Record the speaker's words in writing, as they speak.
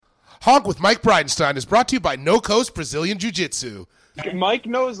Honk with Mike Bridenstine is brought to you by No Coast Brazilian Jiu-Jitsu. Mike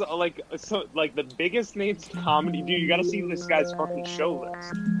knows the biggest names in comedy. Dude, you got to see this guy's fucking show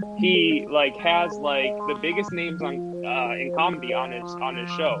list. He has the biggest names on in comedy on his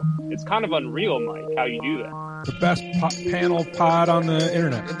show. It's kind of unreal, Mike, how you do that. The best panel pod on the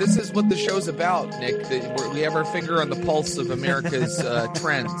internet. And this is what the show's about, Nick. We have our finger on the pulse of America's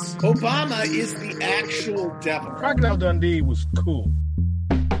trends. Obama is the actual devil. Crocodile Dundee was cool.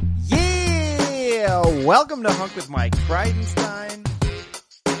 Yeah! Welcome to Hunk with Mike Bridenstine.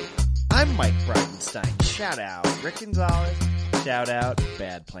 I'm Mike Bridenstine. Shout out Rick Gonzalez. Shout out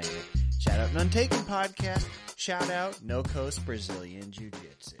Bad Planet. Shout out Nuntaken Podcast. Shout out No Coast Brazilian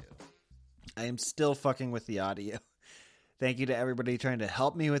Jiu-Jitsu. I am still fucking with the audio. Thank you to everybody trying to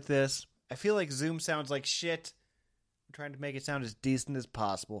help me with this. I feel like Zoom sounds like shit. I'm trying to make it sound as decent as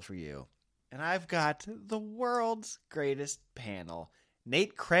possible for you. And I've got the world's greatest panel.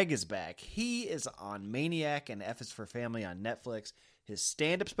 Nate Craig is back. He is on Maniac and F is for Family on Netflix. His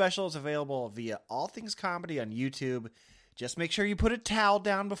stand-up special is available via All Things Comedy on YouTube. Just make sure you put a towel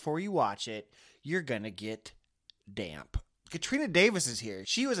down before you watch it. You're gonna get damp. Katrina Davis is here.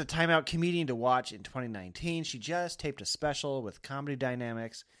 She was a Time Out comedian to watch in 2019. She just taped a special with Comedy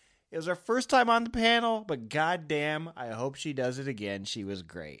Dynamics. It was her first time on the panel, but goddamn, I hope she does it again. She was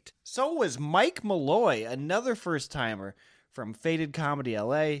great. So was Mike Malloy, another first-timer from Faded Comedy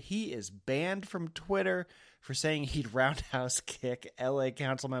LA. He is banned from Twitter for saying he'd roundhouse kick LA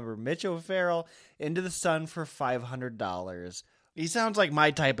Councilmember Mitch O'Farrell into the sun for $500. He sounds like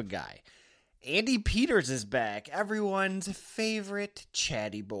my type of guy. Andy Peters is back, everyone's favorite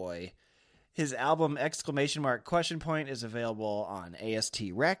chatty boy. His album ! Is available on AST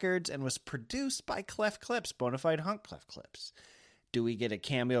Records and was produced by Clef Clips, Bonafide Hunk Clef Clips. Do we get a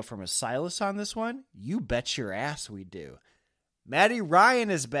cameo from a Silas on this one? You bet your ass we do. Matty Ryan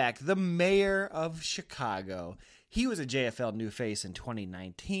is back, the mayor of Chicago. He was a JFL new face in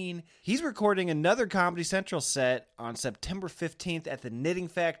 2019. He's recording another Comedy Central set on September 15th at the Knitting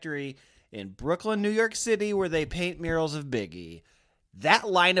Factory in Brooklyn, New York City, where they paint murals of Biggie. That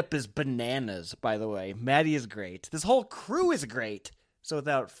lineup is bananas, by the way. Matty is great. This whole crew is great. So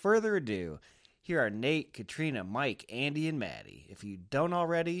without further ado, here are Nate, Katrina, Mike, Andy, and Matty. If you don't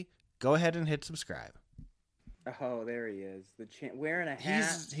already, go ahead and hit subscribe. Oh, there he is. Wearing a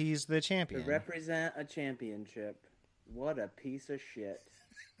hat. He's the champion. To represent a championship. What a piece of shit.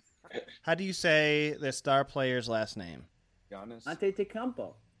 How do you say the star player's last name? Giannis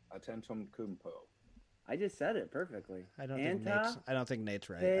Antetokounmpo. Antetokounmpo. I just said it perfectly. I don't think Nate's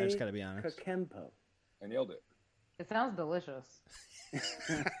right. I just gotta be honest. Antetokounmpo. I nailed it. It sounds delicious.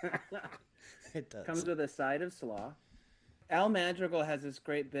 It does. Comes with a side of slaw. Al Madrigal has this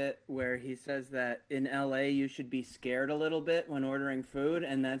great bit where he says that in LA you should be scared a little bit when ordering food,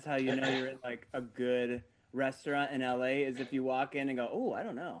 and that's how you know you're in like a good restaurant in LA is if you walk in and go, "Oh, I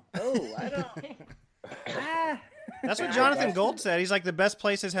don't know. Oh, I don't." That's what Jonathan Gold said. He's like, the best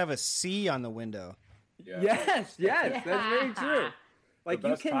places have a C on the window. Yeah. Yes, that's very true. Like the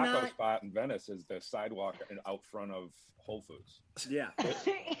best you cannot taco spot in Venice is the sidewalk out front of Whole Foods. Yeah.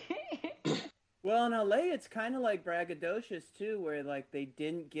 Well, in LA, it's kind of like braggadocious too, where like they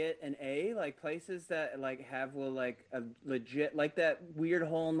didn't get an A. Like places that like have a legit, like that weird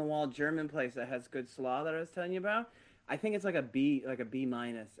hole in the wall German place that has good slaw that I was telling you about. I think it's like a B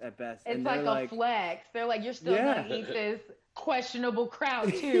minus at best. It's like a flex. They're like, you're still gonna eat this questionable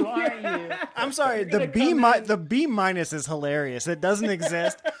crowd too, aren't you? I'm sorry, the B minus is hilarious. It doesn't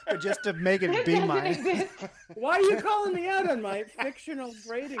exist, but just to make it B minus. Why are you calling me out on my fictional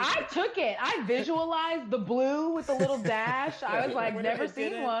grading? I took it. I visualized the blue with the little dash. I was like, never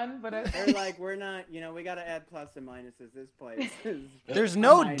seen one, but they're like, we're not. We got to add plus and minuses. This place. There's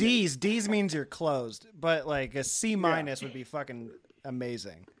no D's. D's means you're closed, but like a C minus would be fucking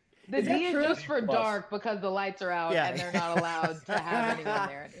amazing. The D is just for dark because the lights are out and they're not allowed to have anyone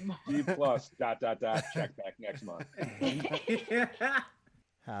there anymore. D plus ... Check back next month.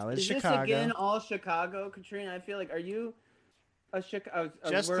 How is Chicago? This again all Chicago, Katrina? I feel like, are you a Chicago?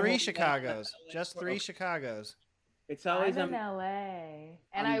 Just three Chicagos. Just three Chicagos. It's always I'm in LA,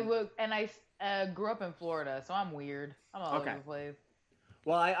 and I grew up in Florida, so I'm weird. I'm all over the place.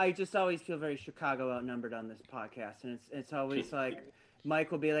 Well, I just always feel very Chicago outnumbered on this podcast, and it's always like.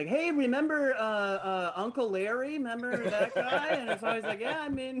 Mike will be like, "Hey, remember Uncle Larry? Remember that guy?" And it's always like, "Yeah, I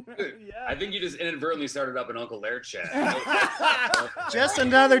mean, yeah." I think you just inadvertently started up an Uncle Lair chat. Just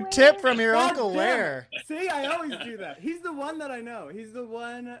another tip from your Uncle Lair. See, I always do that. He's the one that I know. He's the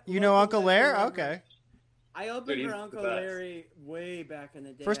one. You know Uncle Lair? Okay. I opened for Uncle Larry way back in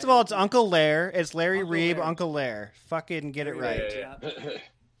the day. First of all, it's Uncle Lair. It's Larry Reeb, Uncle Lair. Fucking get it right. Yeah.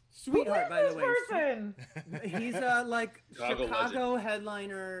 Sweetheart, by the way. Person. He's like Chicago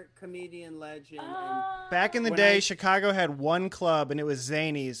headliner, comedian legend. Back in the When day, I- Chicago had one club, and it was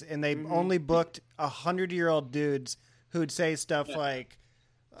Zanies, and they only booked 100-year-old dudes who'd say stuff like,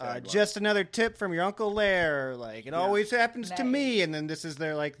 "Just another tip from your Uncle Lair," like "It always happens to me," and then this is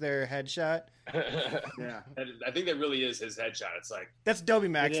their headshot. Yeah, I think that really is his headshot. It's like that's Dobie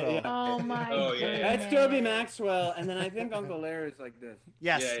Maxwell. Yeah. Oh my Oh, yeah. That's Dobie Maxwell, and then I think Uncle Lair is like this.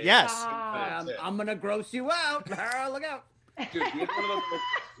 Yes, Yeah, yeah. yes. Stop. I'm gonna gross you out. Look out. Dude,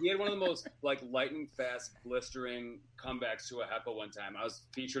 he had one of the most like lightning fast, blistering comebacks to a heckle one time. I was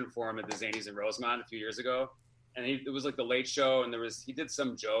featuring for him at the Zanies in Rosemont a few years ago, and it was like the Late Show, and he did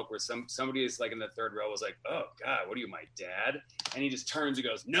some joke where somebody is like in the third row was like, "Oh God, what are you, my dad?" And he just turns and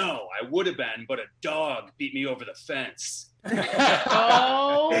goes, "No, I would have been, but a dog beat me over the fence."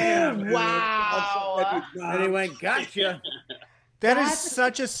 Oh wow! And he went, "Gotcha." That is That's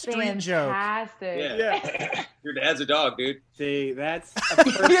such a street joke. Fantastic. Yeah. Your dad's a dog, dude. See, that's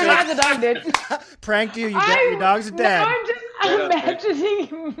Your dad's a dog, dude. Pranked you. Your dog's a dad. I'm just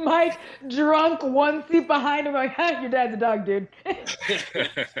imagining Mike drunk, one seat behind him, like, your dad's a dog, dude.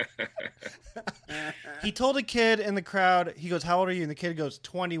 He told a kid in the crowd, he goes, "How old are you?" And the kid goes,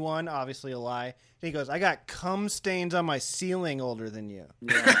 21, obviously a lie. And he goes, "I got cum stains on my ceiling older than you."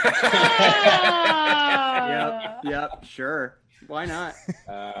 Yep, sure. Why not?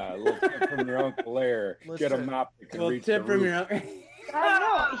 A little tip from your Uncle Lair. Get a mop that can Little reach tip the from roof. your uncle. I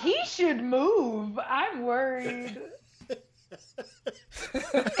know. He should move. I'm worried.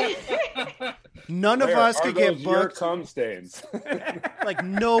 None of Where us are could get those your booked. cum stains? Like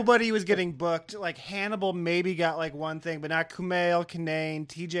nobody was getting booked. Like Hannibal maybe got like one thing, but not Kumail, Kinane,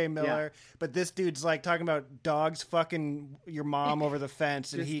 TJ Miller. But this dude's like talking about dogs fucking your mom over the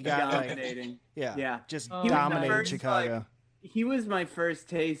fence, and Just he got like dominating. just He was the dominated first, Chicago. like, he was my first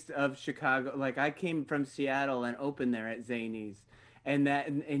taste of Chicago. Like I came from Seattle and opened there at Zanies.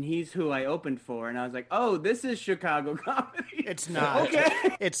 And he's who I opened for, and I was like, "Oh, this is Chicago comedy." It's not. Okay.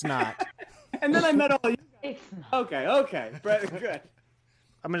 It's not. And then I met all you. It's not. Okay, good.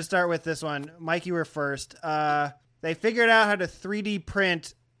 I'm gonna start with this one. Mike, you were first. They figured out how to 3D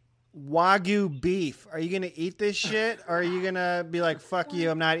print Wagyu beef. Are you gonna eat this shit, or are you gonna be like, "Fuck you,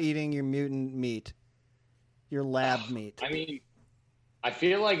 I'm not eating your mutant meat, your lab meat"? I mean, I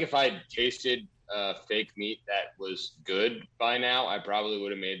feel like if I tasted fake meat that was good by now, I probably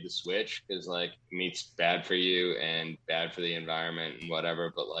would have made the switch, because like meat's bad for you and bad for the environment and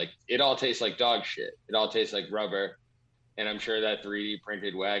whatever, but like it all tastes like dog shit. It all tastes like rubber, and I'm sure that 3D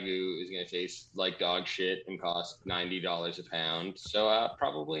printed Wagyu is going to taste like dog shit and cost $90 a pound, so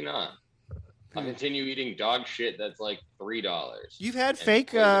probably not. I'll continue eating dog shit that's like $3. You've had and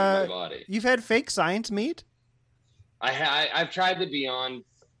fake poison my body. you've had fake science meat? I've tried the Beyond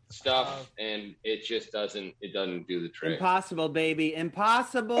stuff, and it just doesn't do the trick. Impossible, baby.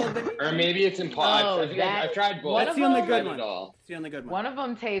 Impossible, baby. Or maybe it's impossible. Oh, I've tried both. That's the only good I've tried one. it all. It's the only good one. One of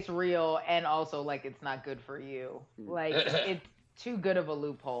them tastes real, and also like it's not good for you. Like it's too good of a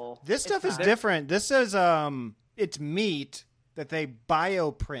loophole. This stuff It's is not. different. This is it's meat that they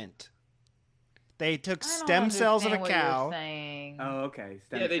bioprint. They took I don't stem cells of a understand what cow. you're saying. Oh, okay.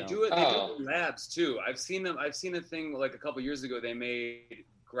 Stem Yeah, they cell. do it. They Oh. do it in labs too. I've seen them. I've seen a thing like a couple years ago. They made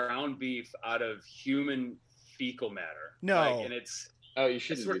ground beef out of human fecal matter. No. Like, and it's. Oh, you I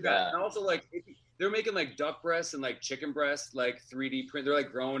shouldn't swear do to God. that. And also, like, they're making like duck breasts and like chicken breasts, like 3D print. They're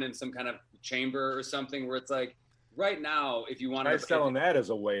like grown in some kind of chamber or something where it's like, right now, if you want Try to selling that as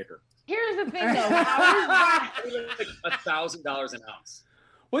a waiter. Here's the thing, though. How is that? like $1,000 an ounce.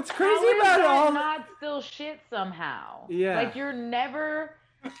 What's How crazy is about it that all? not still shit somehow? Yeah. Like you're never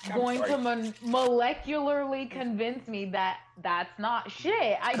going to molecularly convince me that that's not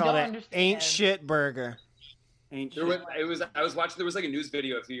shit. I Called don't it understand. Ain't Shit Burger. Ain't There shit. was, I was watching. There was like a news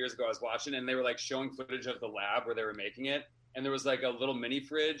video a few years ago. I was watching, and they were like showing footage of the lab where they were making it. And there was like a little mini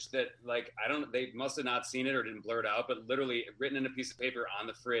fridge that, like, they must have not seen it or didn't blur it out, but literally written in a piece of paper on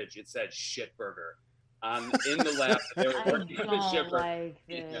the fridge, it said "shit burger." In the lab, they were I working on the shit don't burger. like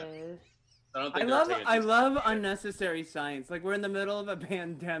Yeah. this. I don't I think they're taking it too love unnecessary science. Like we're in the middle of a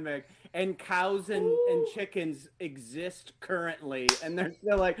pandemic, and cows and chickens exist currently, and they're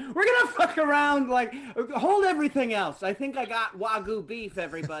still like, we're gonna fuck around. Like, hold everything else. I think I got Wagyu beef.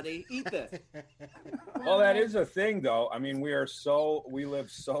 Everybody, eat this. Well, that is a thing, though. I mean, we live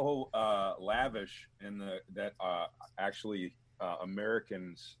so lavish in that actually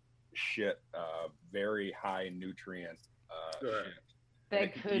Americans shit very high nutrient Sure. shit. That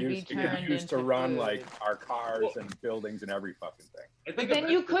It could be used turned to into run food. like our cars and buildings and every fucking thing. I But think then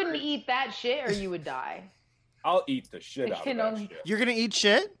you eventually- couldn't eat that shit, or you would die. I'll eat the shit I out can of that only- shit. You're gonna eat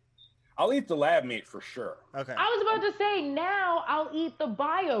shit? I'll eat the lab meat for sure. Okay. I was about to say now I'll eat the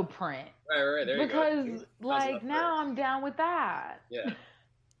bioprint. Right. There because you go. like now I'm down with that. Yeah.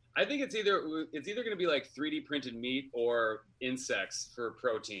 I think it's either going to be like 3D printed meat or insects for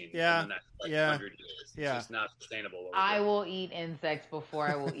protein. Yeah. In the next, 100 years. It's just not sustainable. I will eat insects before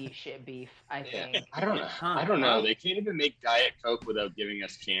I will eat shit beef. I think. I don't know. I don't know. They can't even make Diet Coke without giving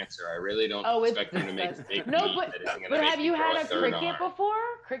us cancer. I really don't expect them to make fake meat. But have you had a cricket before?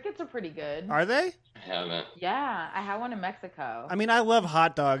 Crickets are pretty good. Are they? I haven't. Yeah, I had one in Mexico. I mean, I love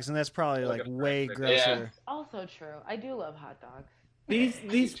hot dogs, and that's probably like way grosser. Yeah. Also true. I do love hot dogs.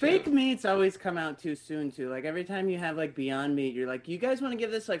 These fake meats always come out too soon too. Like every time you have like Beyond Meat, you're like, you guys want to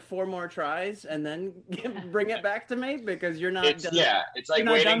give this like 4 more tries and then bring it back to me because you're not. It's like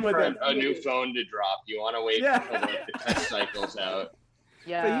waiting for a new phone to drop. You want to wait until the test cycle's out.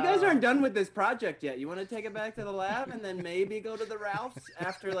 Yeah. So you guys aren't done with this project yet. You want to take it back to the lab and then maybe go to the Ralphs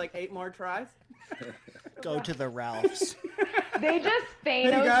after like 8 more tries? Go to the Ralphs. They just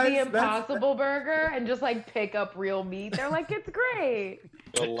Thanos the Impossible Burger and just like pick up real meat. They're like, it's great.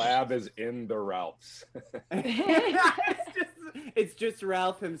 The lab is in the Ralphs. It's just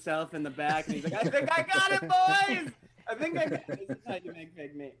Ralph himself in the back, and he's like, I think I got it, boys. I think I got it. This is how you make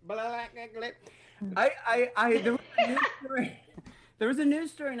fake meat. There was a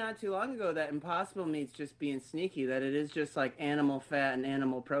news story not too long ago that Impossible Meat's just being sneaky, that it is just like animal fat and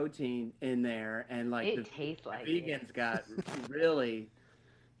animal protein in there, and like it tastes like vegans got really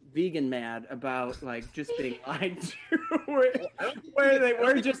vegan mad about like just being lied to, where they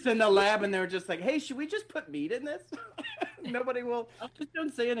were just in the lab and they were just like, hey, should we just put meat in this? Nobody will. Just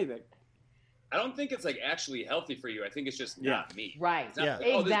don't say anything. I don't think it's like actually healthy for you. I think it's just not meat. Right. Not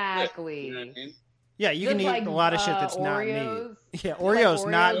like, exactly. You know what I mean? Yeah, you can eat like, a lot of shit that's Oreos. not meat. Yeah, Oreos,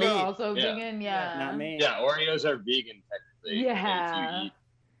 not meat. Also vegan, yeah. Not meat. Yeah, Oreos are vegan technically. Yeah.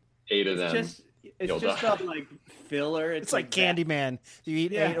 If you eat 8 of them, it's just all like filler. It's like Candyman. You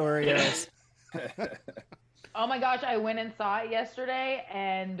eat 8 Oreos. Oh my gosh, I went and saw it yesterday,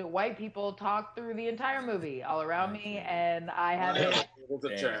 and white people talked through the entire movie all around me, and I haven't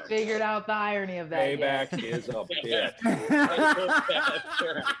figured out the irony of that. Payback is a bitch.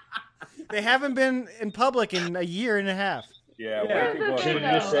 They haven't been in public in a year and a half. Yeah, you should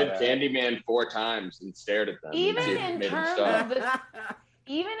have just said Candyman 4 times and stared at them. Even in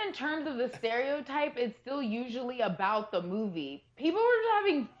terms of the stereotype, it's still usually about the movie. People were just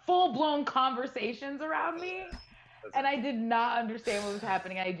having full-blown conversations around me, and I did not understand what was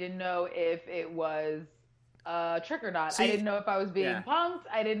happening. I didn't know if it was a trick or not. I didn't know if I was being punked.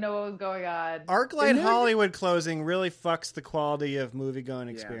 I didn't know what was going on. ArcLight Hollywood closing really fucks the quality of movie-going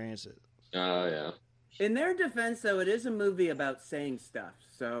experiences. Oh, yeah. In their defense, though, it is a movie about saying stuff.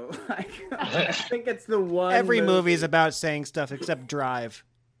 So I think it's the one. Every movie is about saying stuff except Drive.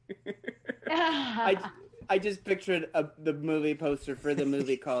 I just pictured the movie poster for the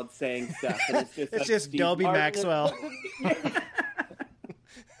movie called Saying Stuff. And it's just Dobie Maxwell.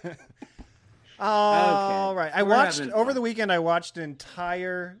 All right. I watched over the weekend. I watched an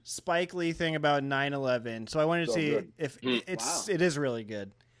entire Spike Lee thing about 9/11. So I wanted to see if it is really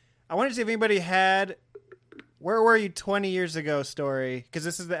good. I wanted to see if anybody had "Where Were You 20 Years Ago" story, because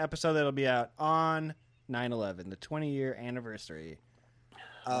this is the episode that'll be out on 9/11, the 20-year anniversary.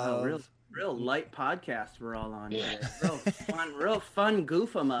 Real light podcast we're all on here. Real fun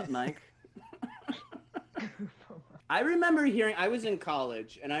goof 'em up, Mike. I remember I was in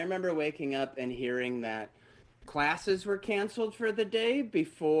college, and I remember waking up and hearing that classes were canceled for the day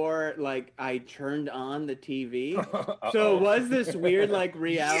before like I turned on the TV. So it was this weird like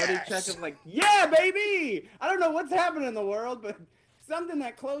reality check of like, yeah, baby! I don't know what's happening in the world, but something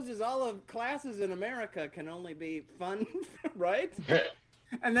that closes all of classes in America can only be fun, right?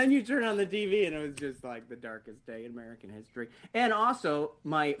 And then you turn on the TV and it was just like the darkest day in American history. And also,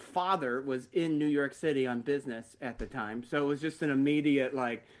 my father was in New York City on business at the time. So it was just an immediate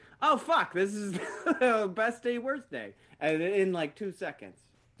like, oh, fuck, this is the best day, worst day. And in like 2 seconds.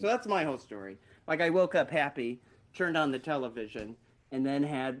 So that's my whole story. Like I woke up happy, turned on the television, and then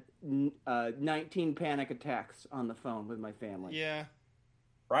had 19 panic attacks on the phone with my family. Yeah.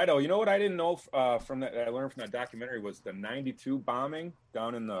 Righto, you know what I didn't know from that I learned from that documentary was the 92 bombing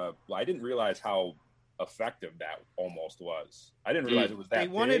down in the. I didn't realize how effective that almost was. I didn't realize it was that. They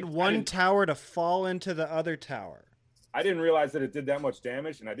wanted one tower to fall into the other tower. I didn't realize that it did that much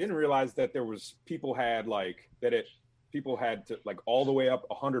damage, and I didn't realize that there was people had to like all the way up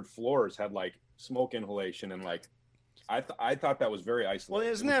 100 floors had like smoke inhalation and like. I thought that was very isolated.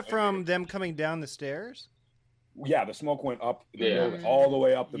 Well, isn't that from them coming down the stairs? Yeah, the smoke went up the building, all the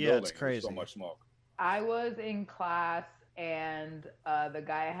way up the building. It's crazy. So much smoke. I was in class and the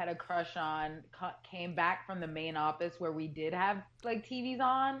guy I had a crush on came back from the main office where we did have like TVs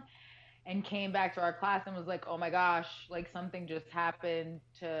on, and came back to our class and was like, oh my gosh, like something just happened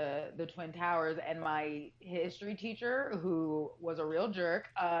to the Twin Towers. And my history teacher, who was a real jerk,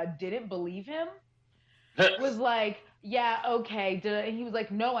 didn't believe him. Was like, yeah, okay. And he was like,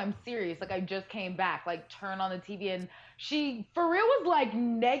 no, I'm serious. Like, I just came back. Like, turn on the TV. And she, for real, was like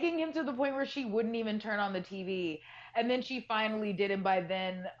negging him to the point where she wouldn't even turn on the TV. And then she finally did. And by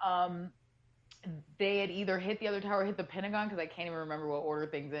then, they had either hit the other tower or hit the Pentagon, because I can't even remember what order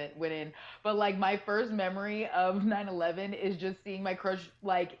things went in. But like my first memory of 9/11 is just seeing my crush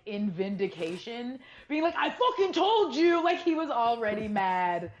like in vindication, being like, I fucking told you. Like he was already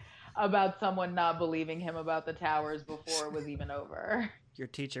mad about someone not believing him about the towers before it was even over. Your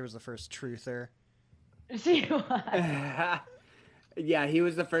teacher was the first truther. She was. Yeah, he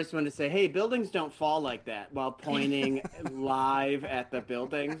was the first one to say, hey, buildings don't fall like that, while pointing live at the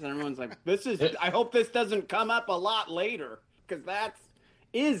buildings. And everyone's like, I hope this doesn't come up a lot later, because that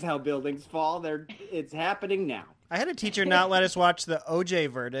is how buildings fall. It's happening now. I had a teacher not let us watch the OJ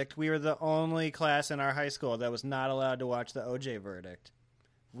verdict. We were the only class in our high school that was not allowed to watch the OJ verdict.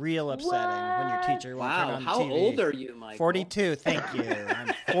 Real upsetting when your teacher won't turn on the TV. How old are you, Michael? 42, thank you.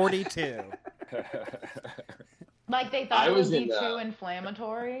 I'm 42. Like they thought it would be too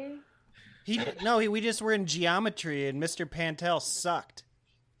inflammatory. We just were in geometry and Mr. Pantel sucked.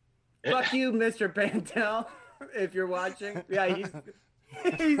 Fuck you, Mr. Pantel, if you're watching. Yeah, he's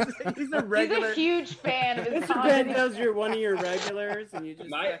a regular. He's a huge fan of his Mr. Pantel's one of your regulars, and you just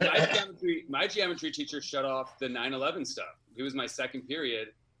my geometry teacher shut off the 9/11 stuff. He was my second period.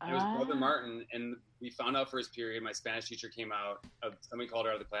 It was Brother Martin, and we found out for his period. My Spanish teacher came out. Somebody called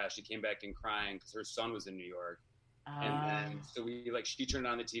her out of the class. She came back in crying because her son was in New York. And then so she turned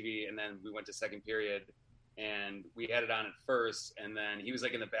on the TV, and then we went to second period, and we had it on at first, and then he was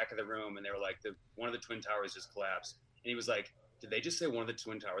like in the back of the room, and they were like, one of the Twin Towers just collapsed, and he was like, did they just say one of the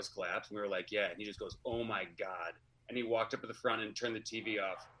Twin Towers collapsed? And we were like, yeah. And he just goes, oh my God. And he walked up to the front and turned the TV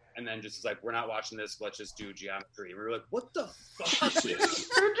off, and then just was like, we're not watching this, let's just do geometry. And we were like, what the fuck is this?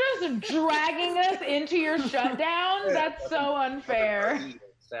 You're just dragging us into your shutdown? That's so unfair.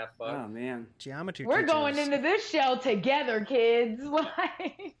 Fat fuck. Oh man, geometry. We're teachers. going into this shell together, kids.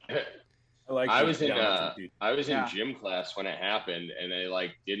 I was in gym class when it happened, and they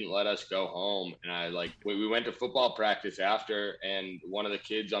like didn't let us go home. And we went to football practice after, and one of the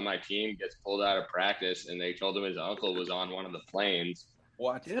kids on my team gets pulled out of practice, and they told him his uncle was on one of the planes.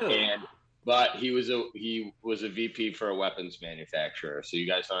 What? But he was a VP for a weapons manufacturer, so you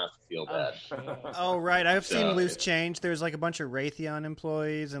guys don't have to feel bad. Oh right, I've seen loose change. There's like a bunch of Raytheon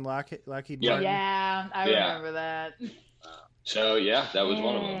employees and Lockheed Martin. Yeah, I remember that. So yeah, that was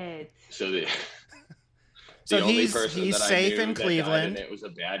one of them. So only he's person that safe I knew in that Cleveland. died, and it was a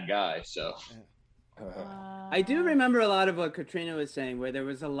bad guy. So. I do remember a lot of what Katrina was saying, where there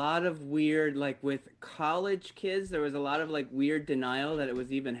was a lot of weird, like with college kids, there was a lot of like weird denial that it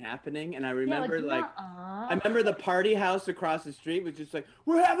was even happening. And I remember I remember the party house across the street was just like,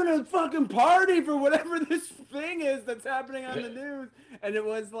 we're having a fucking party for whatever this thing is that's happening on the news. And it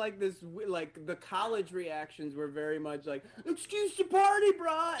was like this, like the college reactions were very much like, excuse to party,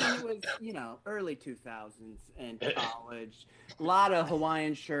 brah. And it was, early 2000s and college. A lot of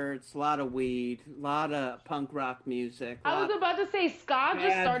Hawaiian shirts, a lot of weed, a lot of punk rock music. I was about to say ska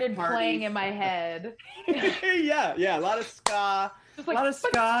just started playing in my head. yeah, a lot of ska. A lot of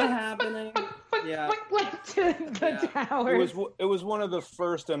ska happening. Yeah. To the towers. It was one of the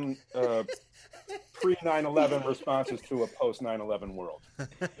first and pre 9/11 responses to a post 9/11 world.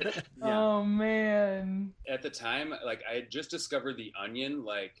 Oh man! At the time, like I had just discovered The Onion,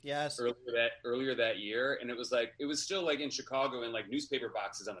 earlier that year, and it was still like in Chicago in like newspaper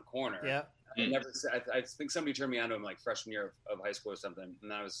boxes on the corner. Yeah. I think somebody turned me on to him like freshman year of high school or something,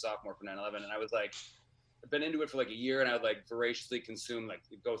 and I was a sophomore for 9/11, and I was like, I've been into it for like a year, and I would like voraciously consume, like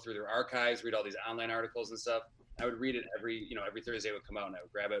go through their archives, read all these online articles and stuff. I would read it every Thursday it would come out, and I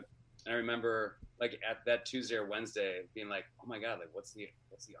would grab it. And I remember like at that Tuesday or Wednesday being like, oh my God, like what's the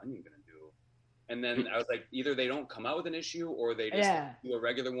Onion gonna do? And then I was like, either they don't come out with an issue or they just do a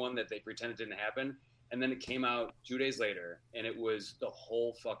regular one that they pretend it didn't happen. And then it came out 2 days later, and it was the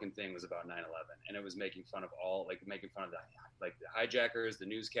whole fucking thing was about 9/11, and it was making fun of the hijackers, the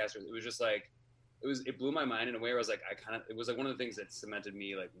newscasters. It was just like it blew my mind in a way where I was like, it was like one of the things that cemented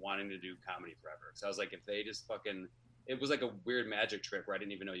me like wanting to do comedy forever. So I was like, if they just fucking, it was like a weird magic trick where I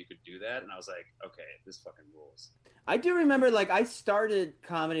didn't even know you could do that, and I was like, okay, this fucking rules. I do remember, like, I started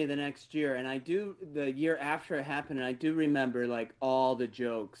comedy the next year, and the year after it happened, and I do remember, like, all the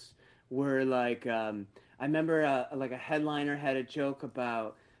jokes were, like, I I remember like a headliner had a joke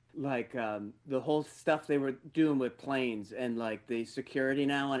about like the whole stuff they were doing with planes and like the security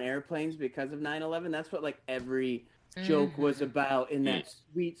now on airplanes because of 9/11. That's what like every joke was about in that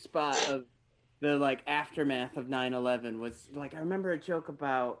sweet spot of the like aftermath of 9/11 was like I remember a joke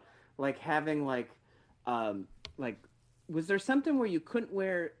about like having like was there something where you couldn't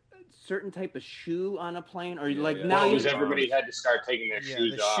wear certain type of shoe on a plane or like now Well, everybody had to start taking their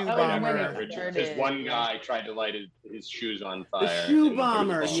shoes off shoe whenever bomber. because one guy tried to light his shoes on fire. The shoe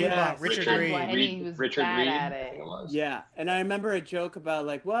bomber, yeah. Richard Reed. Richard Reed. Yeah, and I remember a joke about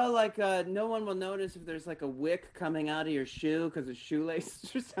like, well, like no one will notice if there's like a wick coming out of your shoe because of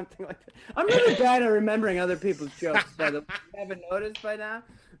shoelaces or something like that. I'm really bad at remembering other people's jokes, by the way. You haven't noticed by now?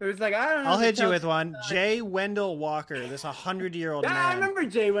 It was like, I don't know. I'll hit you with one. J. Wendell Walker, this 100-year-old man. I remember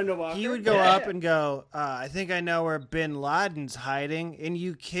J. Wendell Walker. He would go up and go, I think I know where Bin Laden's hiding, in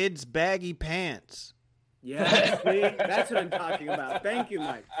you kids' baggy pants. Yeah, see? That's what I'm talking about. Thank you,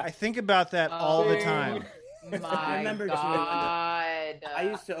 Mike. I think about that all the time. I remember God. J. Wendell. I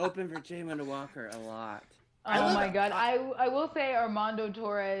used to open for J. Wendell Walker a lot. Oh my God. I will say Armando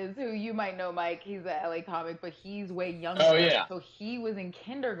Torres, who you might know, Mike, he's a LA comic, but he's way younger. Oh, yeah. So he was in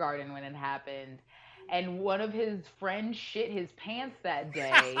kindergarten when it happened. And one of his friends shit his pants that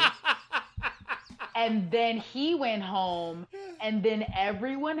day. And then he went home, and then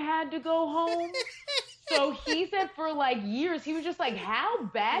everyone had to go home. So he said for like years, he was just like, how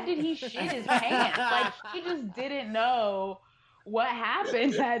bad did he shit his pants? Like he just didn't know what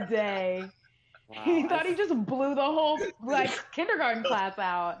happened that day. Wow, he thought he just blew the whole like kindergarten class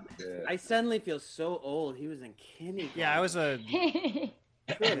out. I suddenly feel so old. He was in kindergarten. Yeah, I was a...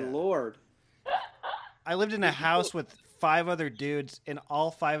 Good Lord. I lived in a house with 5 other dudes, and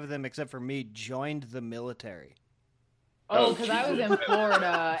all 5 of them, except for me, joined the military. Oh, because I was in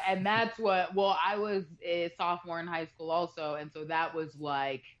Florida, and that's what... Well, I was a sophomore in high school also, and so that was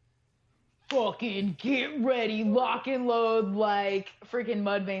like... Fucking get ready, lock and load, like freaking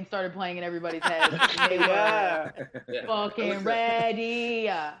Mudvayne started playing in everybody's head. They were fucking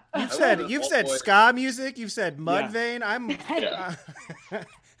ready. You've said ska music, you've said Mudvayne. I'm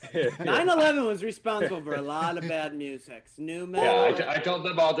 9/11 was responsible for a lot of bad music. New metal. Yeah, I told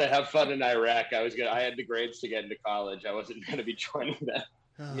them all to have fun in Iraq. I had the grades to get into college. I wasn't going to be joining them.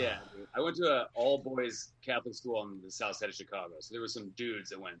 Yeah, I went to an all-boys Catholic school on the south side of Chicago, so there were some dudes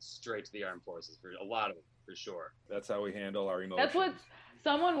that went straight to the armed forces, for a lot of them, for sure. That's how we handle our emotions. That's what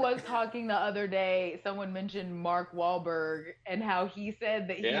someone was talking the other day. Someone mentioned Mark Wahlberg and how he said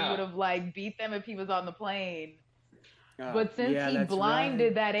that he would have like beat them if he was on the plane. But since he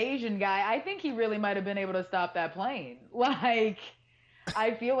blinded that Asian guy, I think he really might have been able to stop that plane. Like...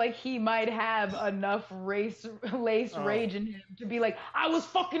 I feel like he might have enough race rage in him to be like, I was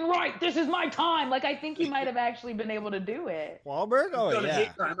fucking right. This is my time. Like, I think he might have actually been able to do it. Wahlberg? Oh, yeah.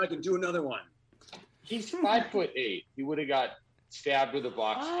 Hate crime. I can do another one. He's 5'8". He would have got stabbed with a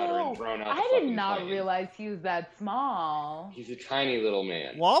box cutter and thrown out. I did not realize he was that small. He's a tiny little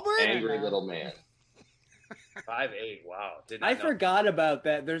man. Wahlberg? Angry little man. 5'8". Wow. I forgot about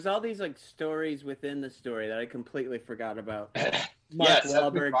that. There's all these like stories within the story that I completely forgot about. Mark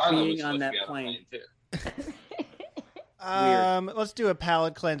Wahlberg being on that plane. Let's do a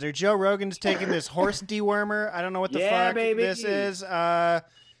palate cleanser. Joe Rogan's taking this horse dewormer. I don't know what the fuck this is.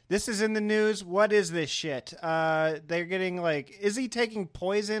 This is in the news. What is this shit? They're getting like, is he taking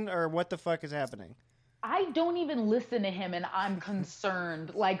poison or what the fuck is happening? I don't even listen to him, and I'm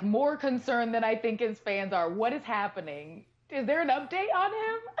concerned. Like, more concerned than I think his fans are. What is happening? Is there an update on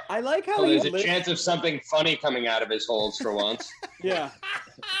him? I like how there's a chance of something funny coming out of his holes for once. Yeah.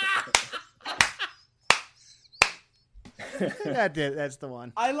 That's the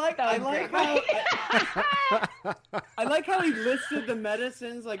one. I like how he listed the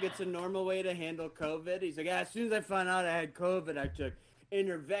medicines like it's a normal way to handle COVID. He's like, as soon as I found out I had COVID, I took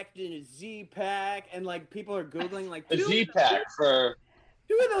Intervectin, a Z-Pack, and like people are Googling like a Z-Pack for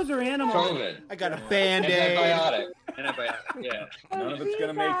 2 of those are animals. COVID. I got a Band-Aid. Antibiotic, yeah. None of it's going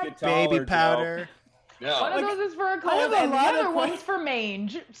to make you taller, baby powder. No. One of those is for a cold, and the other one's for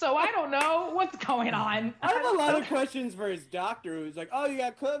mange. So I don't know what's going on. I have a lot of questions for his doctor, who's like, "Oh, you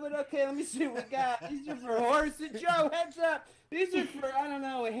got COVID? Okay, let me see what we got. These are for horses. Joe, heads up. These are for, I don't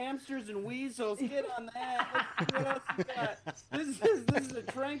know, hamsters and weasels. Get on that. Let's see what else we got. This is a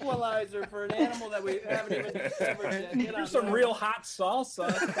tranquilizer for an animal that we haven't even discovered yet. Here's some real hot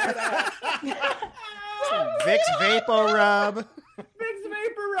salsa. Some Vicks Vapor Rub. Vicks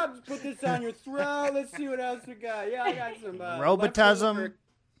Vapor Rub. Put this on your throat. Let's see what else we got. Yeah, I got some Robitussin.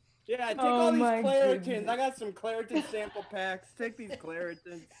 Yeah, take all these Claritins. I got some Claritin sample packs. Take these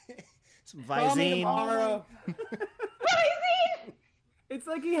Claritins. Some Call me Visine. tomorrow. Visine! It's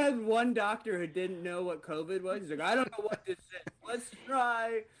like he had one doctor who didn't know what COVID was. He's like, I don't know what this is. Let's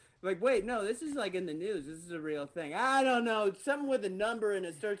try. Like, wait, no, this is like in the news. This is a real thing. I don't know. It's something with a number and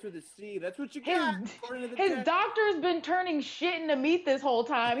it starts with a C. That's what you got. according to the His test. doctor's been turning shit into meat this whole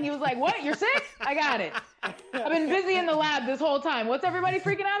time. He was like, what? You're sick? I got it. I've been busy in the lab this whole time. What's everybody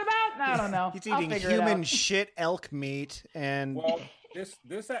freaking out about? I don't know. He's I'll eating figure it human out. shit elk meat and Well,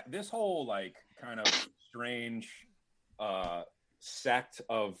 this whole like kind of strange sect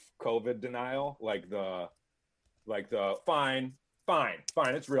of COVID denial, like the fine,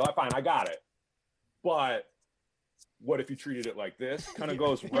 it's real, fine, I got it. But what if you treated it like this? Kind of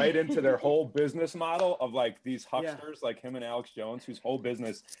goes right into their whole business model of like these hucksters like him and Alex Jones, whose whole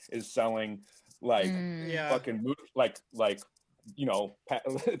business is selling like fucking like you know,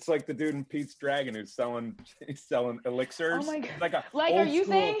 it's like the dude in Pete's Dragon who's selling elixirs. Oh my God. Like are you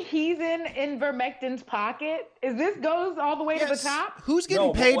saying he's in Ivermectin's pocket? Is this goes all the way to the top? who's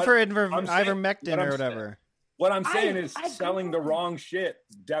getting paid for ivermectin or I'm whatever? What I'm saying is selling the wrong shit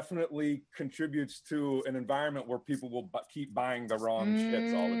definitely contributes to an environment where people will keep buying the wrong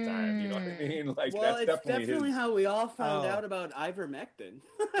shits all the time. You know what I mean? Like, Well, that's it's definitely his... how we all found out about ivermectin.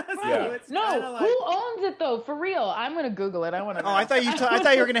 Yeah. It's No, kinda like- who owns it though? For real, I'm gonna Google it. I want to. Oh, I thought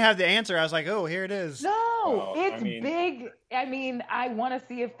you were gonna have the answer. I was like, oh, here it is. No, it's big. I mean, I want to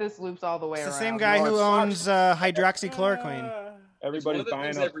see if this loops all the way It's the around. same guy who owns hydroxychloroquine. Everybody's It's one of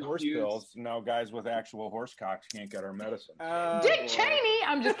buying the things up I've horse refused. pills. Now guys with actual horse cocks can't get our medicine. Dick Cheney.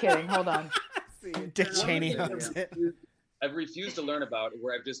 I'm just kidding. Hold on. Dick Cheney owns it. I've refused to learn about it,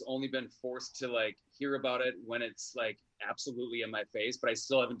 where I've just only been forced to like hear about it when it's like absolutely in my face, but I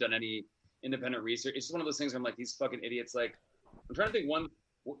still haven't done any independent research. It's just one of those things where I'm like, these fucking idiots. Like, I'm trying to think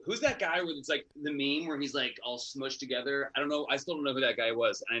who's that guy where it's like the meme where he's like all smushed together. I don't know. I still don't know who that guy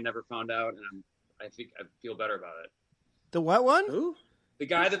was, and I never found out, and I think I feel better about it. The what one? Who? The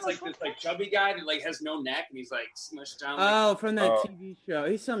guy that's like this like chubby guy that like has no neck and he's like smushed down. Like, Oh, from that TV show.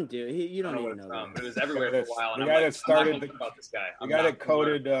 He's some dude. You don't even know. from. It was everywhere for a while. And The I'm guy like, that started I'm not gonna think about this guy. The guy that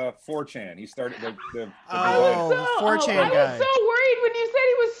coded 4chan. He started the I was 4chan I guy. was so worried when you said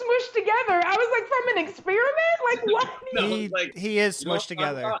he was smushed together. I was like, from an experiment? Like what? He is you know what smushed I'm talking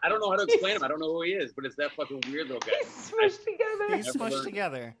together. about? I don't know how to explain him. I don't know who he is, but it's that fucking weird little guy. He's smushed together. He's smushed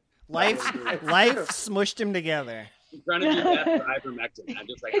together. Life smushed him together. I'm trying to do that for ivermectin. I'm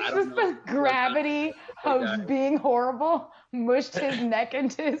just like, It's I don't just know. the gravity of being horrible mushed his neck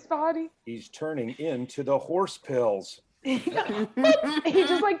into his body. He's turning into the horse pills. He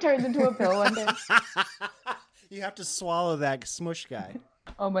just like turns into a pill one day. You have to swallow that smush guy.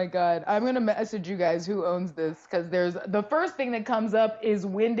 Oh my god. I'm gonna message you guys who owns this, because there's the first thing that comes up is,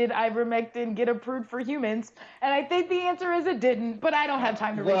 when did ivermectin get approved for humans? And I think the answer is it didn't, but I don't have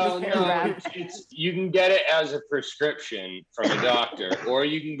time to read Well, this no, paragraph. you can get it as a prescription from a doctor, or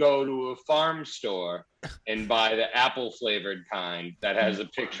you can go to a farm store and buy the apple flavored kind that has a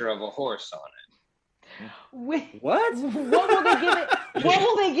picture of a horse on it. What? What will they give it? What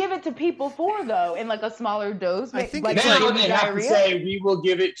will they give it to people for though? In like a smaller dose? I think like it's Now baby they have to diarrhea? say, we will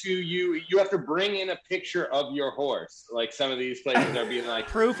give it to you. You have to bring in a picture of your horse. Like some of these places are being like,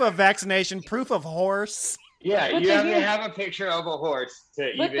 Proof of vaccination, proof of horse. yeah, But you the have to human- have a picture of a horse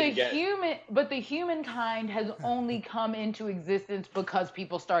to But even get. the humankind has only come into existence because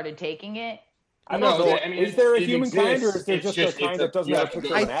people started taking it. I don't know. I mean, Is there a it humankind, or exists. is there It's just a kind that doesn't you have a have to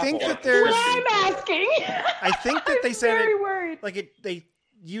picture go- of an I think apple? that there's. What I'm asking. I think that they said very it, worried. like they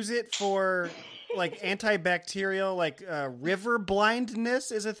use it for like antibacterial, like river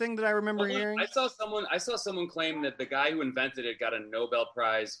blindness is a thing that I remember hearing. I saw someone claim that the guy who invented it got a Nobel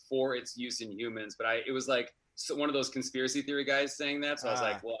Prize for its use in humans, but it was like one of those conspiracy theory guys saying that. So I was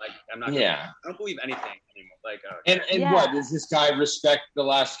like, well, I'm not. Yeah. I don't believe anything anymore. Like, And Yeah. what, does this guy respect the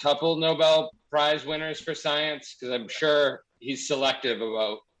last couple Nobel Prize winners for science? Because I'm sure he's selective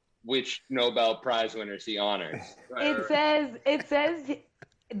about which Nobel Prize winners he honors. It says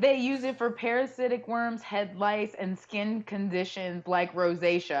they use it for parasitic worms, head lice, and skin conditions like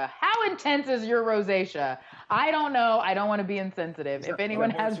rosacea. How intense is your rosacea? I don't know. I don't want to be insensitive. If anyone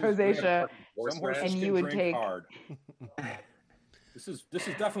has rosacea, Some horses and can you would drink take hard. This is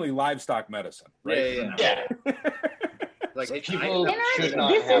definitely livestock medicine, right? Yeah. Yeah. Like People Internet- should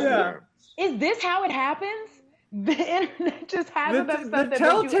not this have is- worms. is this how it happens? The internet just has The, enough the stuff that makes you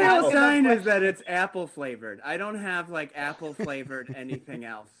telltale ask sign enough is that it's apple flavored. I don't have like apple flavored anything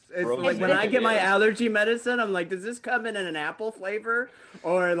else. It's Frozen like when I get my bacon. allergy medicine, I'm like, does this come in an apple flavor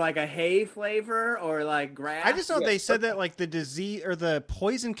or like a hay flavor or like grass? I just know they said that like the disease or the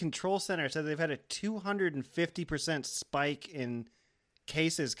Poison Control Center said they've had a 250% spike in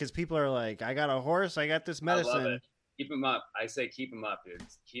cases because people are like, I got a horse, I got this medicine. I love it. Keep them up. I say keep them up, dude.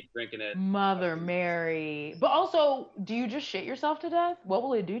 Keep drinking it. Mother Mary. But also, do you just shit yourself to death? What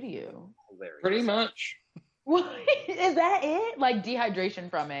will it do to you? Hilarious. Pretty much. Is that it? Like dehydration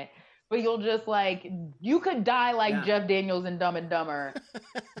from it. But you'll just like, you could die like Jeff Daniels in Dumb and Dumber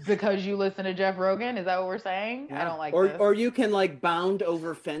because you listen to Jeff Rogan. Is that what we're saying? Yeah. I don't like this. Or you can like bound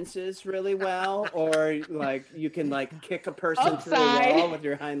over fences really well, or like you can like kick a person through a wall with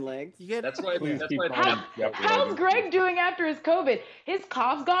your hind legs. That's why. How's Greg doing after his COVID? His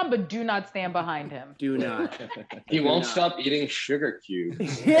cough's gone, but do not stand behind him. Do not. He won't stop eating sugar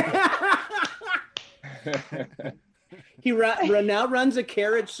cubes. He now runs a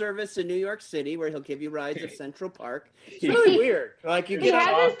carriage service in New York City where he'll give you rides at Central Park. It's really weird. Like you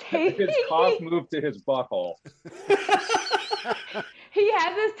get his cough moved to his butthole. He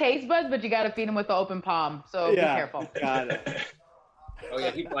has his taste buds, but you got to feed him with the open palm. So be careful. Got it. Oh yeah,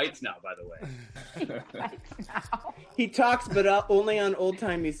 he bites now. By the way, he bites now. He talks, but only on old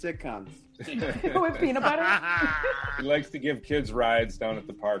timey sitcoms. With peanut butter. He likes to give kids rides down at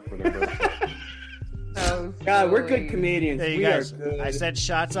the park for their birthday. So God, we're good comedians. Hey, you guys, I said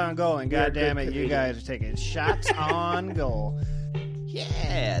shots on goal, and God damn it, you guys are taking shots on goal.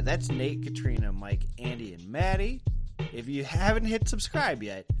 Yeah, that's Nate, Katrina, Mike, Andy, and Maddie. If you haven't hit subscribe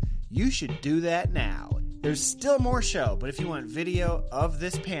yet, you should do that now. There's still more show, but if you want video of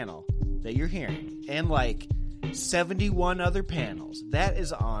this panel that you're hearing, and like 71 other panels, that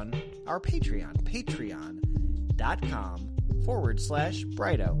is on our Patreon,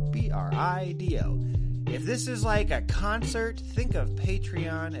 patreon.com/Brido, BRIDO. If this is like a concert, think of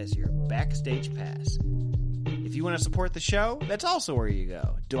Patreon as your backstage pass. If you want to support the show, that's also where you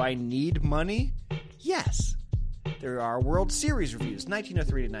go. Do I need money? Yes. There are World Series reviews,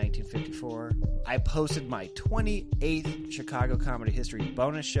 1903 to 1954. I posted my 28th Chicago Comedy History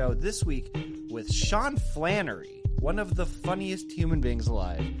bonus show this week with Sean Flannery, one of the funniest human beings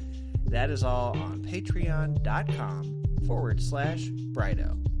alive. That is all on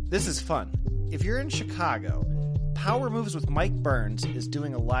patreon.com/Brido. This is fun. If you're in Chicago, Power Moves with Mike Burns is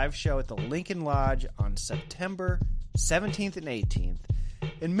doing a live show at the Lincoln Lodge on September 17th and 18th.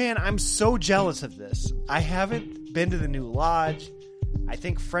 And man, I'm so jealous of this. I haven't been to the new lodge. I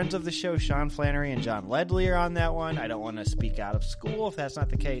think friends of the show, Sean Flannery and John Ledley, are on that one. I don't want to speak out of school if that's not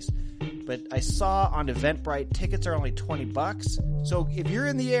the case. But I saw on Eventbrite, tickets are only $20. So if you're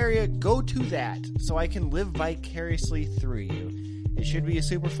in the area, go to that so I can live vicariously through you. It should be a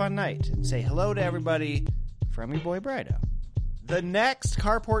super fun night. And say hello to everybody from your boy Brido. The next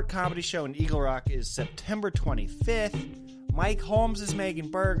Carport Comedy Show in Eagle Rock is September 25th. Mike Holmes is making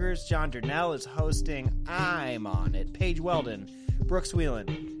burgers. John Durnell is hosting. I'm on it. Paige Weldon, Brooks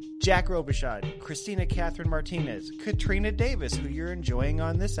Whelan, Jack Robichaud, Christina Catherine Martinez, Katrina Davis, who you're enjoying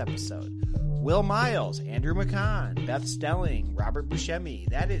on this episode, Will Miles, Andrew McCann, Beth Stelling, Robert Buscemi.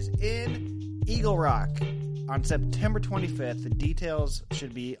 That is in Eagle Rock on September 25th. The details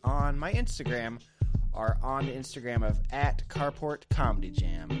should be on my Instagram or on the Instagram of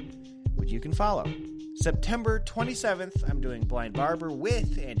 @CarportComedyJam, which you can follow. September 27th, I'm doing Blind Barber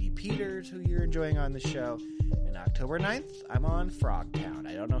with Andy Peters, who you're enjoying on the show. And October 9th, I'm on Frogtown.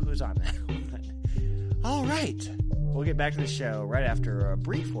 I don't know who's on that one. All right. We'll get back to the show right after a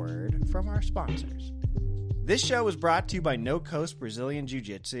brief word from our sponsors. This show was brought to you by No Coast Brazilian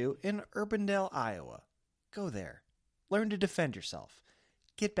Jiu-Jitsu in Urbandale, Iowa. Go there. Learn to defend yourself.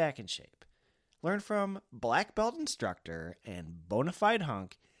 Get back in shape. Learn from black belt instructor and bona fide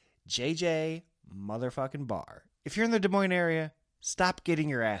hunk, JJ motherfucking Barr. If you're in the Des Moines area, stop getting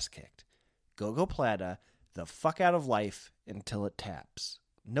your ass kicked. Go Plata, the fuck out of life until it taps.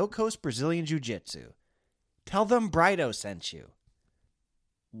 No Coast Brazilian Jiu-Jitsu. Tell them Brido sent you.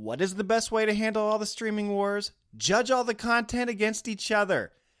 What is the best way to handle all the streaming wars? Judge all the content against each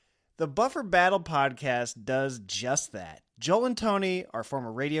other. The Buffer Battle podcast does just that. Joel and Tony are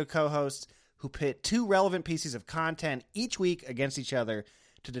former radio co-hosts who pit two relevant pieces of content each week against each other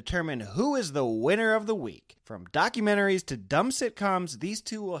to determine who is the winner of the week. From documentaries to dumb sitcoms, these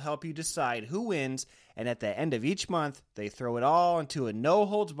two will help you decide who wins, and at the end of each month, they throw it all into a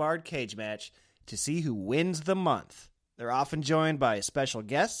no-holds-barred cage match to see who wins the month. They're often joined by special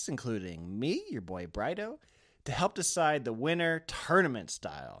guests, including me, your boy Brido, to help decide the winner tournament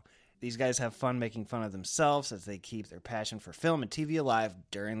style. These guys have fun making fun of themselves as they keep their passion for film and TV alive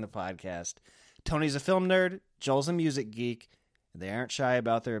during the podcast. Tony's a film nerd, Joel's a music geek. They aren't shy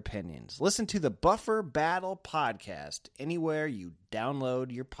about their opinions. Listen to the Buffer Battle podcast anywhere you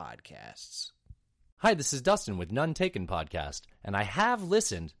download your podcasts. Hi, this is Dustin with None Taken Podcast, and I have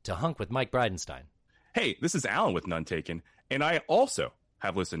listened to Hunk with Mike Bridenstine. Hey, this is Alan with None Taken, and I also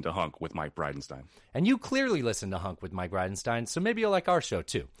have listened to Hunk with Mike Bridenstine. And you clearly listen to Hunk with Mike Bridenstine, so maybe you'll like our show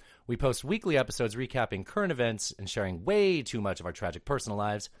too. We post weekly episodes recapping current events and sharing way too much of our tragic personal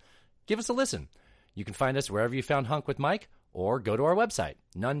lives. Give us a listen. You can find us wherever you found Hunk with Mike, or go to our website,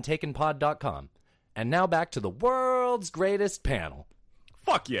 nonetakenpod.com. And now back to the world's greatest panel.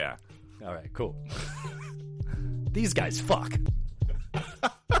 Fuck yeah. All right, cool. These guys fuck.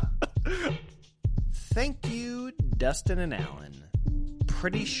 Thank you, Dustin and Alan.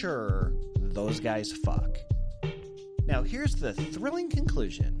 Pretty sure those guys fuck. Now here's the thrilling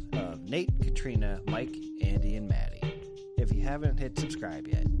conclusion of Nate, Katrina, Mike, Andy, and Maddie. If you haven't hit subscribe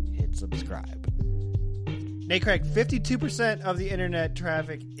yet, hit subscribe. Nate Craig, 52% of the internet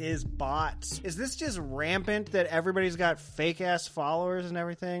traffic is bots. Is this just rampant that everybody's got fake-ass followers and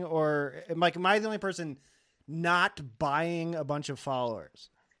everything? Or am I the only person not buying a bunch of followers?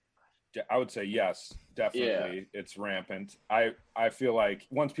 I would say yes, definitely. Yeah. It's rampant. I feel like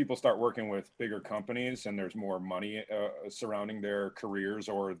once people start working with bigger companies and there's more money surrounding their careers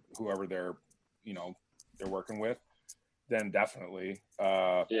or whoever they're working with, then definitely.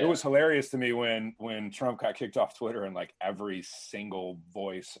 It was hilarious to me when Trump got kicked off Twitter and like every single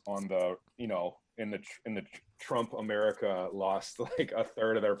voice on the in the Trump America lost like a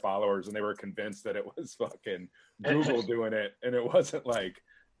third of their followers, and they were convinced that it was fucking Google doing it, and it wasn't like.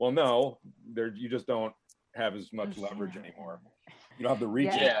 Well, no, you just don't have as much leverage anymore. You don't have the reach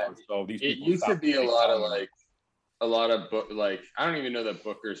anymore. So these people used to be a lot of I don't even know that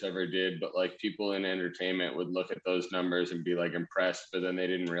bookers ever did, but like people in entertainment would look at those numbers and be like impressed, but then they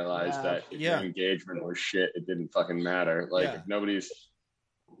didn't realize that if your engagement was shit, it didn't fucking matter. Like if nobody's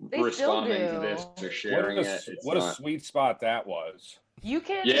responding to this or sharing it. What a sweet spot that was. You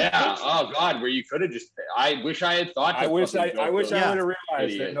can. Yeah. Oh God, where you could have just. I wish I had thought. I wish I would have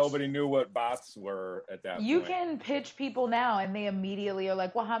realized that nobody knew what bots were at that point. You can pitch people now, and they immediately are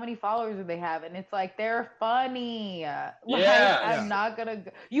like, "Well, how many followers do they have?" And it's like they're funny. I'm not gonna.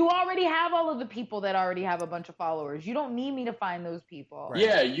 You already have all of the people that already have a bunch of followers. You don't need me to find those people. Right.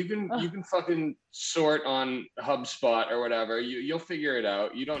 Yeah, you can fucking sort on HubSpot or whatever. You'll figure it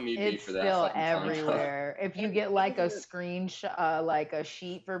out. You don't need me for that. It's still everywhere. If you get like a screenshot, like a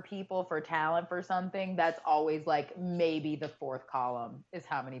sheet for people for talent for something, that's always like maybe the fourth column is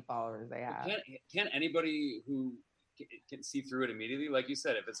how many followers they have. Can anybody who can see through it immediately? Like you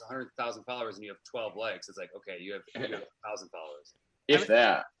said, if it's 100,000 followers and you have 12 likes, it's like, okay, you have 1,000 followers. If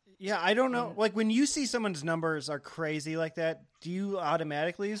that. Yeah, I don't know. Like when you see someone's numbers are crazy like that, do you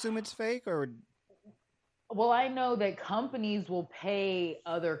automatically assume it's fake or? Well, I know that companies will pay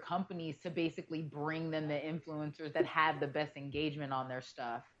other companies to basically bring them the influencers that have the best engagement on their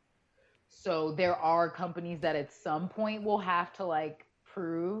stuff. So there are companies that at some point will have to like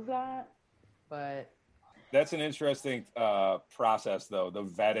prove that, but that's an interesting process though. The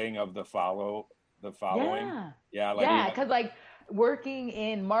vetting of the following. Because like working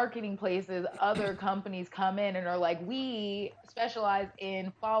in marketing places, other companies come in and are like, we specialize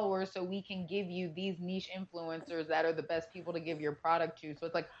in followers, so we can give you these niche influencers that are the best people to give your product to. So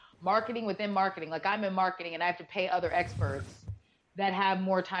it's like marketing within marketing. Like I'm in marketing and I have to pay other experts that have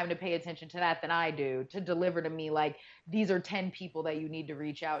more time to pay attention to that than I do to deliver to me like these are 10 people that you need to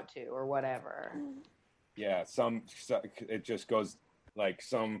reach out to or whatever. Yeah, it just goes like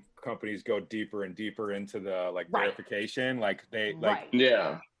some companies go deeper and deeper into the like verification. Like they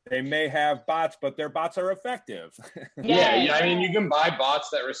they may have bots, but their bots are effective. Yeah. I mean, you can buy bots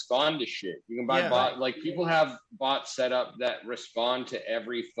that respond to shit. You can buy bots like people have bots set up that respond to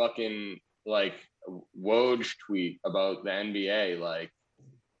every fucking like Woj tweet about the NBA. Like,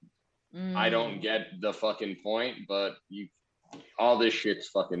 I don't get the fucking point, but all this shit's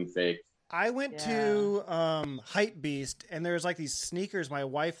fucking fake. I went to Hypebeast, and there was like these sneakers my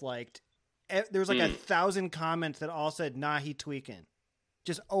wife liked. There was like 1,000 comments that all said, "Nah, he tweaking,"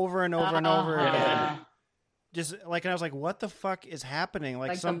 just over and over and over again. Just like, and I was like, "What the fuck is happening?"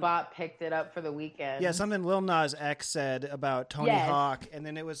 Like some bot picked it up for the weekend. Yeah, something Lil Nas X said about Tony Hawk, and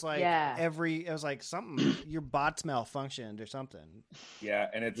then it was like it was like something your bots malfunctioned or something. Yeah,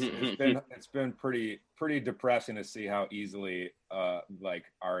 and it's been pretty depressing to see how easily like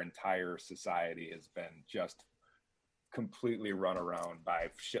our entire society has been just completely run around by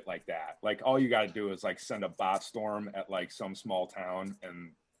shit like that. Like all you got to do is like send a bot storm at like some small town,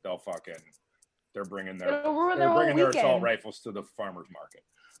 and they're bringing their assault rifles to the farmer's market.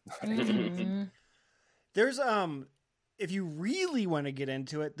 Mm-hmm. There's if you really want to get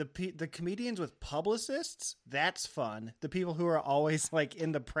into it, the comedians with publicists, that's fun. The people who are always like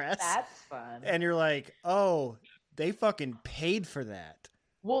in the press, that's fun. And you're like, oh, they fucking paid for that.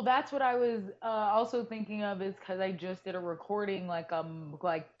 Well, that's what I was also thinking of, is because I just did a recording like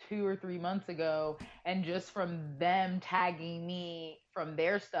 2 or 3 months ago, and just from them tagging me from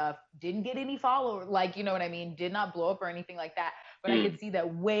their stuff, didn't get any followers, like, you know what I mean, did not blow up or anything like that, but I could see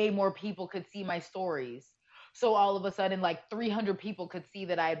that way more people could see my stories. So all of a sudden, like 300 people could see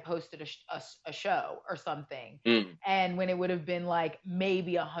that I had posted a show or something. And when it would have been like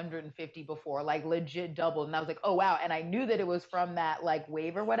maybe 150 before, like legit doubled. And I was like, oh, wow. And I knew that it was from that like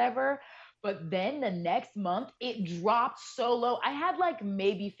wave or whatever. But then the next month, it dropped so low. I had like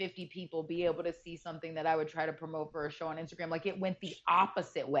maybe 50 people be able to see something that I would try to promote for a show on Instagram. Like it went the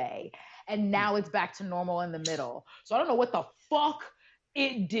opposite way. And now it's back to normal in the middle. So I don't know what the fuck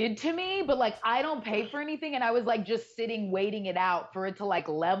it did to me, but like I don't pay for anything, and I was like just sitting waiting it out for it to like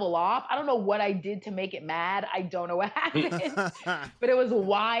level off. I don't know what I did to make it mad. I don't know what happened, but it was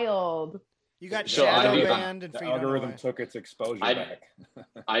wild. You got shadow banned, and the algorithm took its exposure back.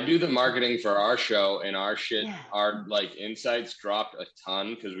 I do the marketing for our show, and our our like insights dropped a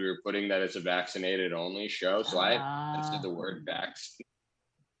ton because we were putting that it's a vaccinated only show. So I said the word vax.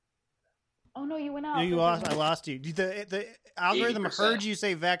 Oh no, you went out. You lost. I lost you. The algorithm 80%. heard you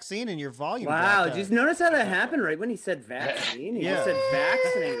say vaccine, and your volume. Wow, dropped did you notice how that happened right when he said vaccine? He just said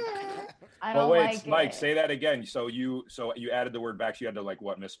vaccinated. I Well, don't wait, like Mike, it. say that again. So you added the word vax. You had to like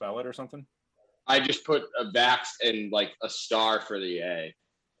what, misspell it or something? I just put a vax and like a star for the A.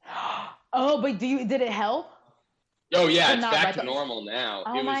 Oh, but did it help? Oh yeah, So it's not back like to a- normal now.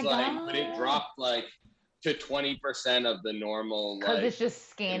 Oh It was my like, but it God. dropped like to 20% of the normal. Because Like, it's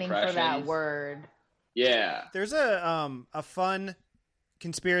just scanning for that impressions. word. Yeah. There's a fun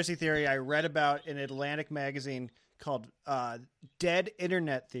conspiracy theory I read about in Atlantic magazine called Dead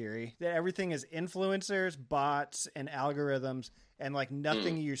Internet Theory, that everything is influencers, bots, and algorithms, and like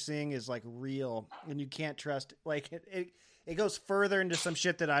nothing you're seeing is like real, and you can't trust. Like it goes further into some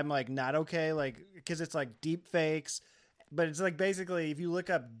shit that I'm like not okay, like because it's like deep fakes. But it's like basically, if you look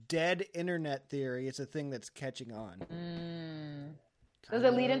up Dead Internet Theory, it's a thing that's catching on. Does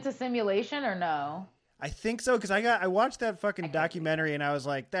it lead into simulation or no? I think so, because I watched that fucking documentary and I was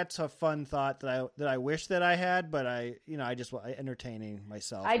like, that's a fun thought that I wish that I had, but I entertaining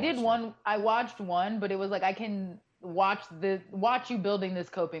myself. I did one. I watched one, but it was like I can watch you building this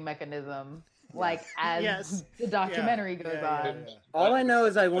coping mechanism, like as the documentary goes on. All I know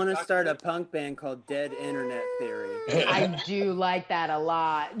is I want to start a punk band called Dead Internet Theory. I do like that a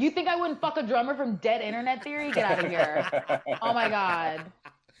lot. You think I wouldn't fuck a drummer from Dead Internet Theory? Get out of here! Oh my god.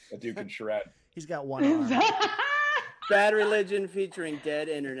 That dude can shred. He's got one arm. Bad Religion featuring Dead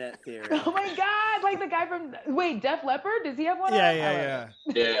Internet Theory. Oh my god! Like the guy from Def Leppard. Does he have one? Yeah.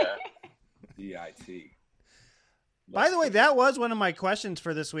 DIT. By the way, that was one of my questions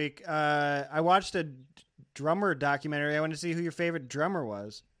for this week. I watched a drummer documentary. I wanted to see who your favorite drummer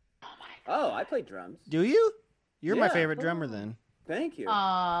was. Oh, I play drums. Do you? You're my Yeah. favorite drummer then. Thank you. Aww.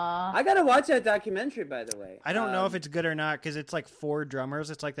 I gotta watch that documentary, by the way. I don't know if it's good or not because it's like 4 drummers.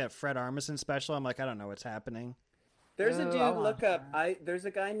 It's like that Fred Armisen special. I'm like, I don't know what's happening. There's a dude. Look up. There's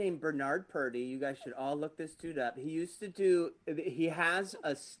a guy named Bernard Purdy. You guys should all look this dude up. He used to do. He has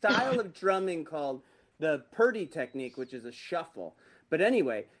a style of drumming called the Purdy technique, which is a shuffle. But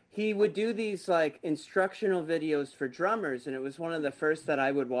anyway, he would do these like instructional videos for drummers, and it was one of the first that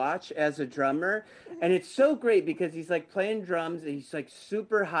I would watch as a drummer. And it's so great because he's like playing drums, and he's like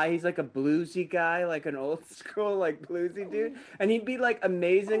super high. He's like a bluesy guy, like an old school like bluesy dude. And he'd be like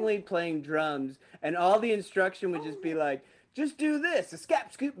amazingly playing drums, and all the instruction would just be like, just do this, a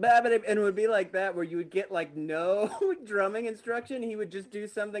scap, scoop, babba, and it would be like that, where you would get like no drumming instruction. He would just do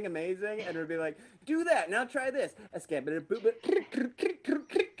something amazing, and it would be like, do that, now try this, a scap,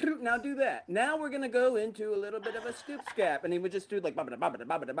 now do that. Now we're gonna go into a little bit of a scoop scap, and he would just do like babba, babba,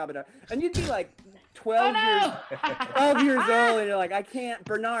 babba, babba, and you'd be like 12 years old, and you're like, I can't,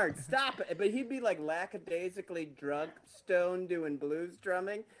 Bernard, stop it. But he'd be like lackadaisically drunk, stoned, doing blues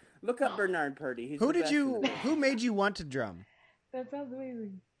drumming. Look up Bernard Purdy. He's Who the best in the business. Who made you want to drum? That sounds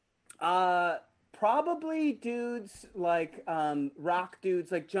amazing. Probably dudes like rock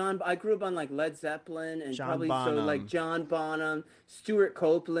dudes like John. I grew up on like Led Zeppelin and John probably Bonham. so like John Bonham, Stuart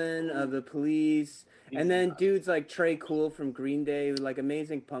Copeland of the Police, and then dudes like Trey Cool from Green Day, who like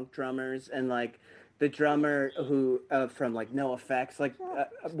amazing punk drummers, and like the drummer who from like No Effects. Like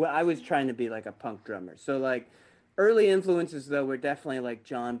I was trying to be like a punk drummer, so like. Early influences, though, were definitely like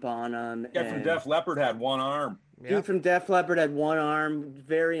John Bonham. Yeah, from Def Leppard had one arm. Dude from Def Leppard had one arm,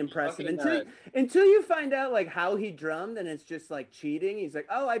 very impressive. Until you find out like how he drummed, and it's just like cheating. He's like,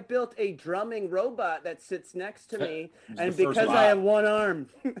 "Oh, I built a drumming robot that sits next to me, and because I have one arm,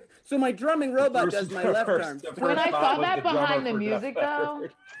 so my drumming robot does my left arm." When I saw that behind the music, though.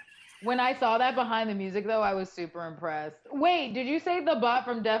 When I saw that behind the music, though, I was super impressed. Wait, did you say the bot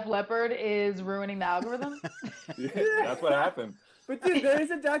from Def Leppard is ruining the algorithm? Yeah, that's what happened. But dude, there is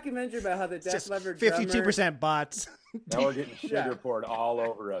a documentary about how the Def Leppard 52% bots. Now we're getting sugar poured all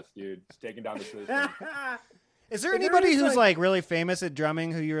over us, dude. It's taking down the system. Is there anybody who's like really famous at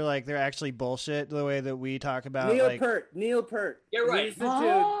drumming who you're like they're actually bullshit the way that we talk about? Neil like... Peart. Neil Peart. Yeah, right. He's the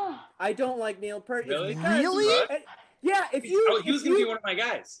dude. I don't like Neil Peart. Really? Yeah. If you, he was gonna be one of my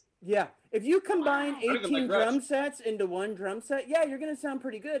guys. Yeah, if you combine I don't even 18 like Rush. drum sets into one drum set, yeah, you're gonna sound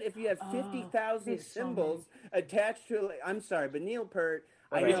pretty good. If you have 50,000 cymbals attached to, I'm sorry, but Neil Peart,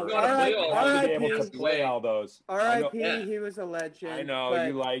 I know. R.I.P. Play all those. R.I.P. He was a legend. I know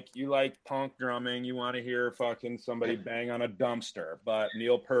but... you like punk drumming. You want to hear fucking somebody bang on a dumpster, but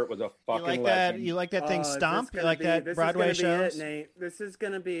Neil Peart was a fucking legend. You like that thing Stomp? You like that Broadway shows? This is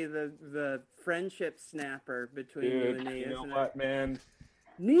gonna be the friendship snapper between you and me. You know what, man?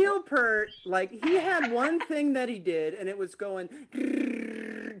 Neil Peart, like, he had one thing that he did, and it was going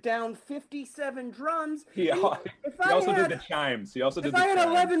down 57 drums. He also did the chimes. He also did the chimes. If I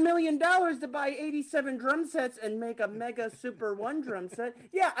had $11 million to buy 87 drum sets and make a mega super one drum set,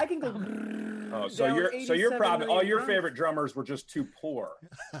 yeah, I can go. Oh, so your problem, all your favorite drummers were just too poor.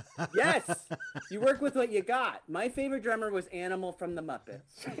 Yes, you work with what you got. My favorite drummer was Animal from the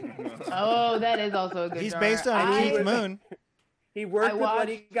Muppets. Oh, that is also a good. He's drummer. based on Keith Moon. He worked with what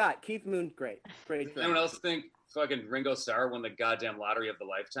he got. Keith Moon, great. Anyone else think fucking Ringo Starr won the goddamn lottery of the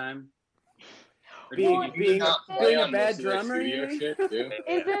lifetime? Being a bad drummer? Isn't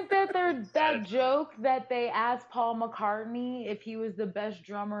that joke that they asked Paul McCartney if he was the best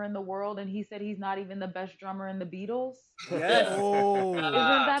drummer in the world, and he said he's not even the best drummer in the Beatles? Yes. Isn't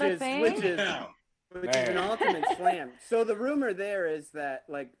that a thing? Which is an ultimate slam. So the rumor there is that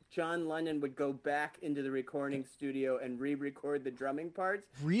like John Lennon would go back into the recording studio and re-record the drumming parts.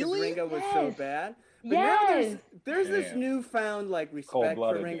 Really? Ringo was so bad. But now there's this newfound like respect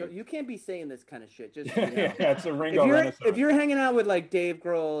for Ringo. Dude. You can't be saying this kind of shit. Just so you know. Yeah, it's a Ringo renaissance. If you're hanging out with like Dave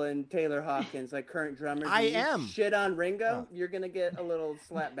Grohl and Taylor Hawkins, like current drummers, shit on Ringo, you're gonna get a little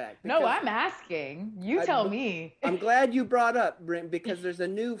slap back. No, I'm asking. You tell me. I'm glad you brought up because there's a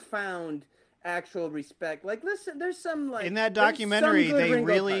newfound actual respect. Like, listen, there's some like in that documentary they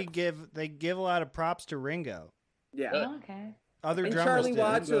really give a lot of props to Ringo. Yeah. Oh, okay. Other and drummers Charlie did.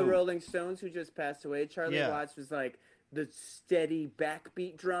 Watts of the Rolling Stones, who just passed away. Charlie Watts was like the steady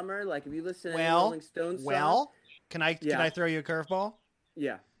backbeat drummer. Like if you listen to any Rolling Stones song, can I throw you a curveball?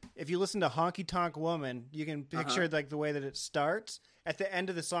 Yeah. If you listen to Honky Tonk Woman, you can picture like the way that it starts. At the end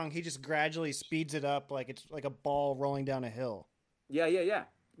of the song, he just gradually speeds it up like it's like a ball rolling down a hill. Yeah.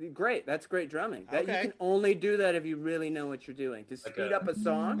 Great. That's great drumming. You can only do that if you really know what you're doing. To speed up a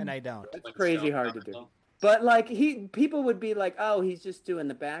song. And I don't. It's crazy hard to do. But like people would be like, oh, he's just doing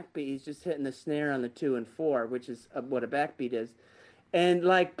the backbeat. He's just hitting the snare on the 2 and 4, which is what a backbeat is. And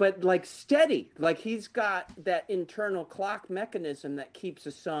but steady, like he's got that internal clock mechanism that keeps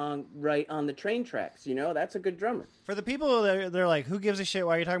a song right on the train tracks. You know, that's a good drummer. For the people that they're like, who gives a shit?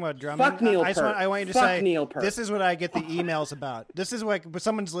 Why are you talking about drumming? Fuck Neil Peart. I want you to Fuck say, Neil Peart. This is what I get the emails about. This is what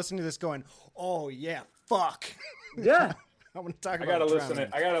someone's listening to this going, oh yeah, fuck. Yeah. I want to talk I about gotta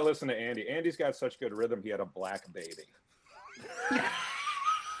I gotta listen to Andy. Andy's got such good rhythm. He had a black baby.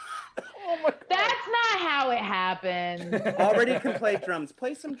 Oh my God. That's not how it happened. Already can play drums.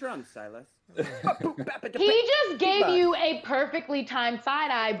 Play some drums, Silas. He just gave you a perfectly timed side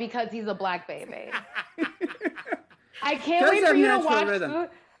eye because he's a black baby. I can't wait for you to watch.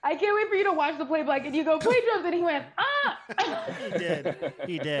 I can't wait for you to watch the playback and you go play drums and he went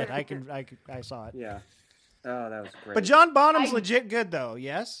He did. I saw it. Yeah. Oh, that was great. But John Bonham's legit good though.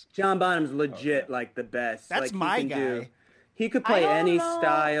 Yes. John Bonham's legit like the best. That's like, my guy. He could play any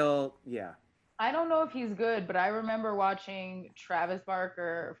style. Yeah. I don't know if he's good, but I remember watching Travis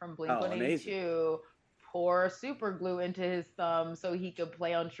Barker from Blink-182 pour super glue into his thumb so he could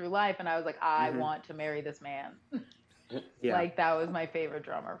play on True Life, and I was like, I want to marry this man. Yeah. Like that was my favorite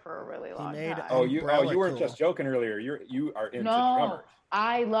drummer for a really long time. Oh, you weren't just joking earlier. You are into drummers.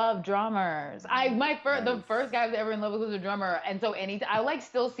 I love drummers. The first guy I was ever in love with was a drummer, and so I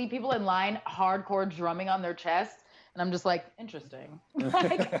still see people in line hardcore drumming on their chest. And I'm just like, interesting.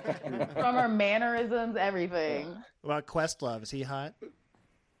 Like, drummer mannerisms, everything. What about Questlove? Is he hot?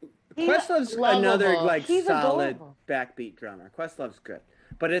 Questlove's lovable. another like He's solid adorable. backbeat drummer. Questlove's good,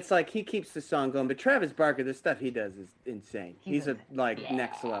 but it's like he keeps the song going. But Travis Barker, the stuff he does is insane. He's a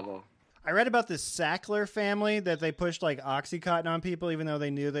next level. I read about this Sackler family that they pushed like Oxycontin on people, even though they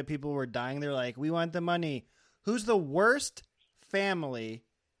knew that people were dying. They're like, we want the money. Who's the worst family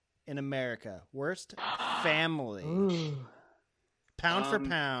in America? Worst family. Pound for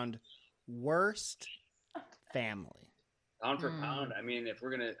pound. Worst family. Pound for pound. I mean, if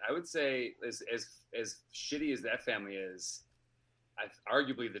we're gonna, I would say as shitty as that family is,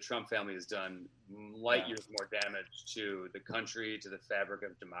 arguably the Trump family has done light years more damage to the country, to the fabric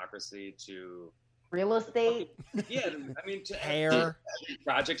of democracy, to real estate. Yeah, I mean, to hair, every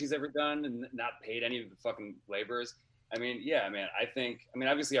project he's ever done and not paid any of the fucking laborers. I mean, yeah, man. I mean,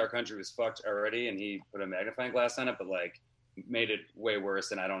 obviously our country was fucked already, and he put a magnifying glass on it, but like made it way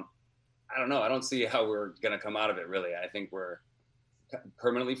worse. And I don't know. I don't see how we're gonna come out of it. Really, I think we're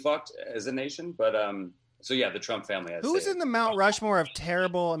permanently fucked as a nation. But so yeah, the Trump family. Who's in the Mount Rushmore of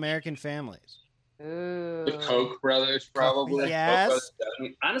terrible American families? The Koch brothers, probably. Yes.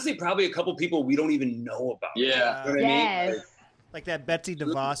 Honestly, probably a couple people we don't even know about. Yeah. You know what I mean? Like that Betsy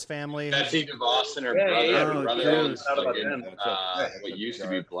DeVos family. Betsy DeVos and her brother owns what used to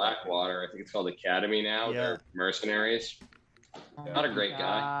be Blackwater. I think it's called Academy now. They're mercenaries. Not a great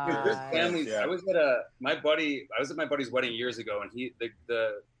guy. Dude, this family. I was at my buddy's wedding years ago, and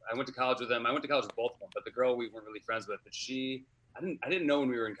I went to college with him. I went to college with both of them, but the girl we weren't really friends with. But I didn't know when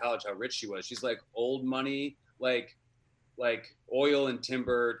we were in college how rich she was. She's like old money, like oil and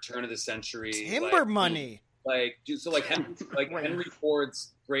timber, turn of the century. Timber money. Henry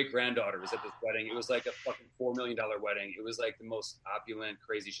Ford's great granddaughter was at this wedding. It was like a fucking $4 million wedding. It was like the most opulent,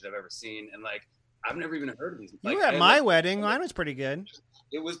 crazy shit I've ever seen. And like, I've never even heard of these. You were at my wedding. Mine was pretty good.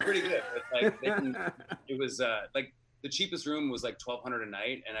 It was pretty good. But like, it was like the cheapest room was like $1,200 a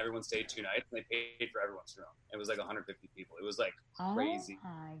night, and everyone stayed 2 nights, and they paid for everyone's room. It was like 150 people. It was like crazy.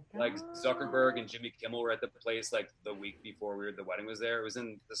 Like Zuckerberg and Jimmy Kimmel were at the place like the week before the wedding was there. It was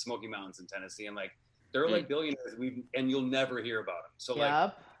in the Smoky Mountains in Tennessee, and like they're like billionaires. And you'll never hear about them. So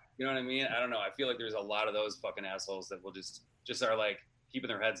like, you know what I mean? I don't know. I feel like there's a lot of those fucking assholes that will just are like keeping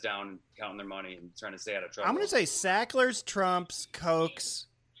their heads down, counting their money, and trying to stay out of trouble. I'm going to say Sacklers, Trumps, Kochs.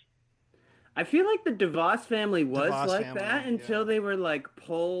 I feel like the DeVos family was that until they were like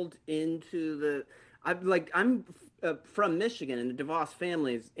pulled into the. I'm from Michigan, and the DeVos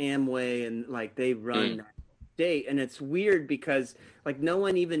family is Amway, and like they run that state, and it's weird because like no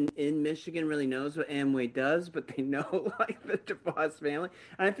one even in Michigan really knows what Amway does, but they know like the DeVos family,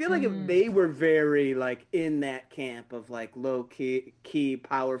 and I feel like if they were very like in that camp of like low key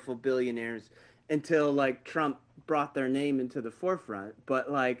powerful billionaires until like Trump brought their name into the forefront,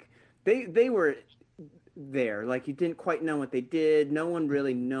 but like. They were there. Like, you didn't quite know what they did. No one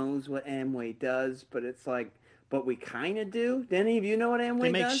really knows what Amway does, but it's like, but we kind of do. Do any of you know what Amway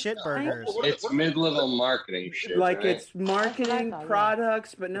does? They make shit burgers. It's mid-level marketing shit. Like, right? it's marketing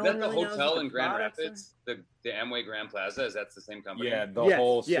products, but no one really knows. Is that the hotel in Grand Rapids? The Amway Grand Plaza? Is that the same company? Yeah, the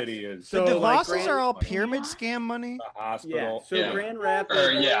whole city is. So the DeVosses are all pyramid scam money? The hospital. Grand Rapids.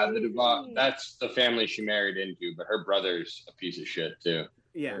 the DeVos, that's the family she married into, but her brother's a piece of shit, too.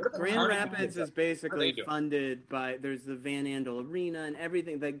 Yeah, Grand Rapids is basically funded by, there's the Van Andel Arena and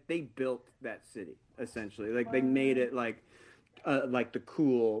everything. Like, they built that city, essentially. Like, they made it like the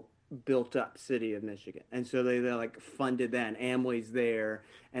cool, built-up city of Michigan. And so they like, funded that, and Amway's there.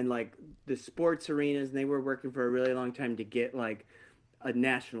 And, like, the sports arenas, and they were working for a really long time to get, like, a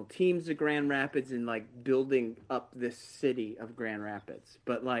national teams of Grand Rapids and, like, building up this city of Grand Rapids.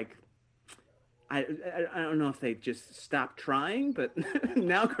 But, like... I don't know if they just stopped trying, but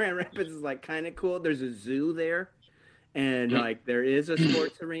now Grand Rapids is like kind of cool. There's a zoo there, and like there is a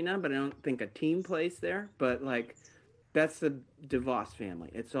sports arena, but I don't think a team plays there. But like that's the DeVos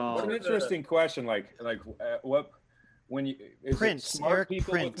family. It's all. What an interesting question. What when you is Prince, it smart Eric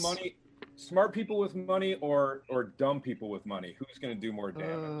people Prince. with money? Smart people with money or dumb people with money? Who's going to do more damage?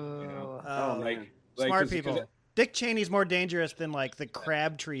 You know, smart people. Dick Cheney's more dangerous than like the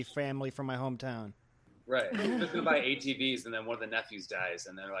Crabtree family from my hometown. Right. They're just gonna buy ATVs, and then one of the nephews dies,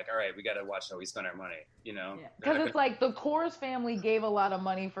 and they're like, "All right, we got to watch how we spend our money." You know, because it's like the Coors family gave a lot of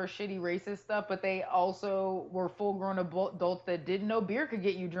money for shitty racist stuff, but they also were full-grown adults that didn't know beer could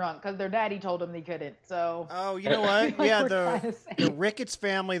get you drunk because their daddy told them they couldn't. So. Oh, you know what? Yeah, the Ricketts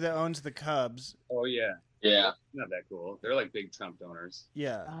family that owns the Cubs. Oh yeah. Yeah. Not that cool. They're like big Trump donors.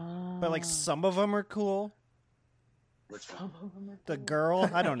 Yeah, but like some of them are cool. Which one? The girl?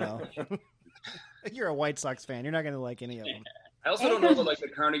 I don't know. You're a White Sox fan. You're not going to like any of them. I also don't know what like the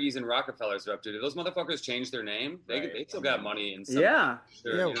Carnegies and Rockefellers are up to. Did those motherfuckers change their name? They still got money and stuff. Yeah.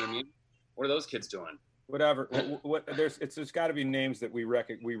 Sure, you know what I mean? What are those kids doing? Whatever. There's got to be names that we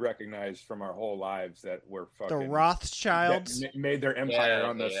recognize from our whole lives that were fucking The Rothschilds that made their empire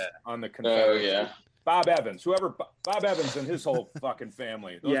on the Oh Confederacy. yeah. Bob Evans, Bob Evans and his whole fucking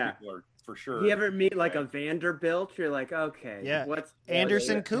family. Those people are for sure. You ever meet like a Vanderbilt? You're like, okay, Yeah. what's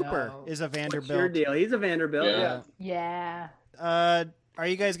Anderson Cooper No. is a Vanderbilt. What's your deal? He's a Vanderbilt. Yeah. Yeah. Are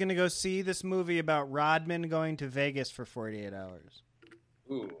you guys going to go see this movie about Rodman going to Vegas for 48 hours?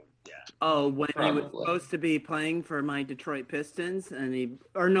 Ooh, yeah. Oh, when he was Probably. supposed to be playing for my Detroit Pistons, and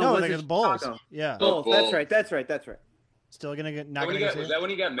No, was like it the Bulls. Chicago? Yeah. Bulls. Bulls. That's right. Still going to get not When going he to got, see was it? that when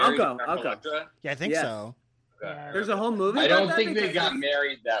he got married I'll to go. Electra? Yeah, I think Yes. so. Okay. There's a whole movie. I about don't that think they because got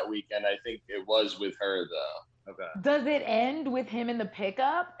married that weekend. I think it was with her though. Okay. Does it end with him in the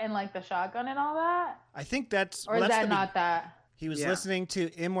pickup and like the shotgun and all that? I think that's... Or is that's that the not that? He was Yeah. listening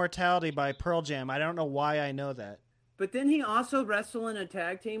to Immortality by Pearl Jam. I don't know why I know that. But didn't he also wrestle in a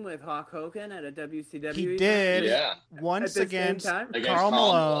tag team with Hulk Hogan at a WCW? He event? did Yeah. once At the same against time? Against Karl Karl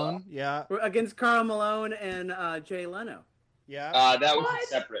Malone. Malone. Yeah. Against Karl Malone and Jay Leno. Yeah. That was What? a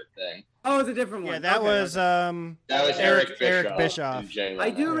separate thing. Oh, it's a different one. Yeah, that Okay, was okay. That was Eric Eric Bischoff. and Jay I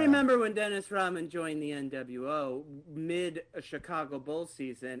do Leno. remember when Dennis Rodman joined the NWO mid a Chicago Bulls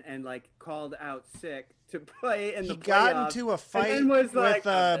season and like called out sick to play in the He got playoffs, into a and fight then was with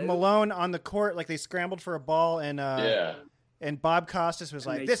like, Malone on the court. Like they scrambled for a ball, and Yeah. and Bob Costas was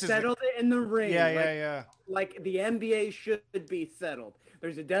and like, they "This is settled it in the ring. yeah, like, yeah, yeah." Like the NBA should be settled.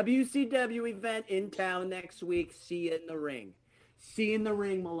 There's a WCW event in town next week. See you in the ring. See you in the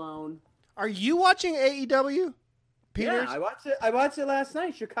ring, Malone. Are you watching AEW, Peters? Yeah, I watched it last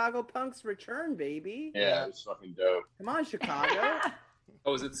night. Chicago Punk's return, baby. Yeah, it was fucking dope. Come on, Chicago.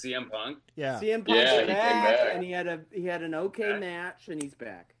 Oh, was it CM Punk? Yeah. CM Punk's Yeah, he came back, back. and he had an okay match, and he's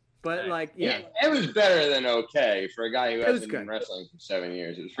back. But like, yeah. It was better than okay for a guy who It was hasn't good. been wrestling for 7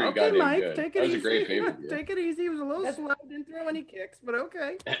 years. It was pretty Okay, goddamn Mike, good. take it That was easy. a great pay-per-view. Take it easy. He was a little slow. Didn't throw any kicks, but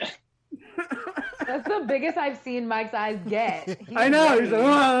okay. That's the biggest I've seen Mike's eyes get. I know. He's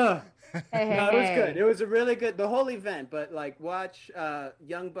like, Hey, no, it was hey. good. It was a really good, the whole event. But like, watch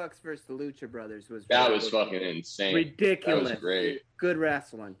Young Bucks versus the Lucha Brothers was That really was fucking insane. ridiculous. That was great. Good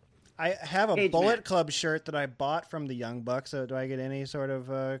wrestling. I have a Cage Bullet match. Club shirt that I bought from the Young Bucks. So do I get any sort of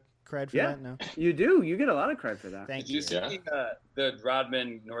cred for Yeah. that? No. You do. You get a lot of credit for that. Thank Did you see the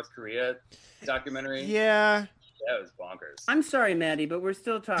Rodman North Korea documentary? Yeah. That was bonkers. I'm sorry, Maddie, but we're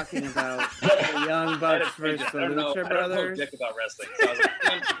still talking about the Young Bucks versus the I don't know Lucha I don't know Brothers. dick about wrestling. So I was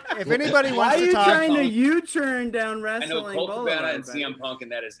like, If anybody Why wants are to you talk, trying to U-turn down I know wrestling Colt Boulevard? Cabana and buddy? CM Punk,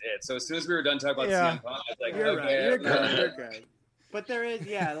 and that is it. So as soon as we were done talking about Yeah. CM Punk, I was like, You're okay. right. You're good. You're good. But there is,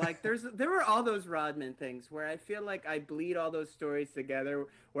 yeah, like there were all those Rodman things where I feel like I bleed all those stories together.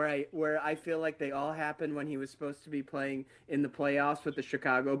 Where I feel like they all happened when he was supposed to be playing in the playoffs with the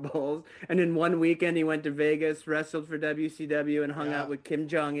Chicago Bulls, and in one weekend he went to Vegas, wrestled for WCW, and hung out with Kim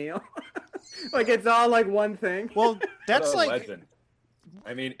Jong Il. Like it's all like one thing. Well, that's What a like legend.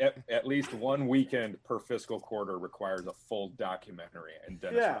 I mean, at least one weekend per fiscal quarter requires a full documentary in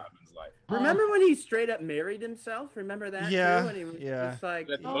Dennis Rodman's life. Remember when he straight up married himself? Remember that Yeah, too? And he was yeah. just like,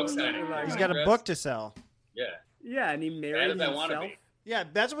 That book signing. like- he's got a book to sell. Yeah. yeah, and he Bad married as I want to himself. be. Yeah,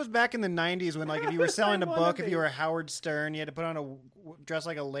 that was back in the '90s when, like, if you were selling a wanna book, if be. you were Howard Stern, you had to put on a dress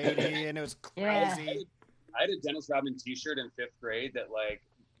like a lady, and it was Yeah. crazy. I had a Dennis Rodman T-shirt in 5th grade that like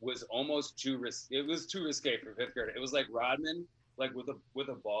was almost too risque. It was too risque for 5th grade. It was like Rodman, like with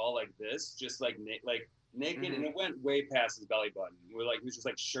a ball like this, just like naked, and it went way past his belly button. We're like he was just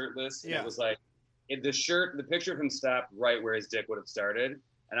like shirtless. And Yeah. it was like the picture of him stopped right where his dick would have started.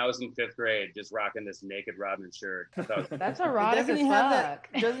 And I was in 5th grade, just rocking this naked Rodman shirt. I thought, That's erotic Doesn't as he have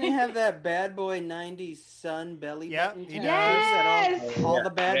fuck. that? Doesn't he have that bad boy '90s sun belly Yeah, button? he tattoo does. That all the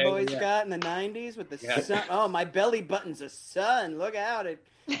bad Yeah, boys yeah. got in the '90s with the Yeah. sun. Oh, my belly button's a sun. Look out! It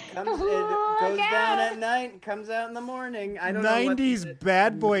comes. It Look goes down out. at night and comes out in the morning. I don't know. what '90s the-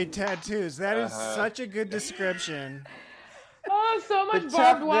 bad boy tattoos. That is Uh-huh. such a good description. Oh, so much The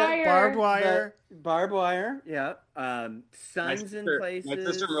barbed tough- wire. Barbed wire. Barbed wire. Yeah. Suns in sister- places. my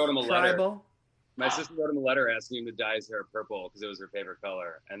sister wrote him a letter. Tribal. My sister wrote him a letter asking him to dye his hair purple because it was her favorite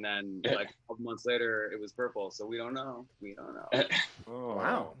color. And then like a couple months later, it was purple. So we don't know. We don't know. Oh.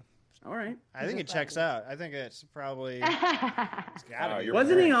 Wow. All right. I think it checks out. I think it's probably it's gotta be. Your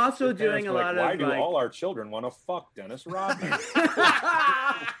Wasn't he parents- also your parents doing a were lot like, Why of do like? all our children want to fuck Dennis Rodman?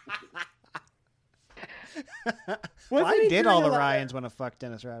 Why Wasn't he did doing all a the lot of- Ryans want to fuck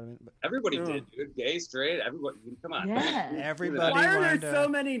Dennis Rodman? But Everybody Oh. did, dude. Gay, straight, everybody. Come on. Yeah. everybody Why are wanted there to. so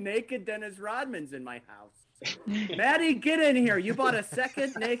many naked Dennis Rodmans in my house? Maddie, get in here. You bought a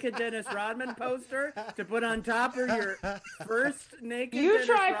second naked Dennis Rodman poster to put on top of your first naked You Dennis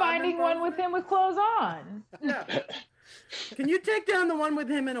try Rodman finding poster? one with him with clothes on. Yeah. Can you take down the one with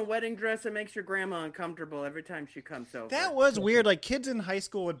him in a wedding dress that makes your grandma uncomfortable every time she comes over? That was weird. Like, kids in high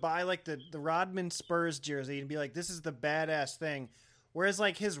school would buy, like, the Rodman Spurs jersey and be like, this is the badass thing. Whereas,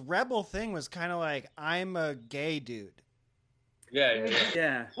 like, his rebel thing was kind of like, I'm a gay dude.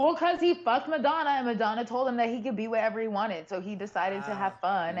 Yeah. Well, because he fucked Madonna, and Madonna told him that he could be whatever he wanted, so he decided to have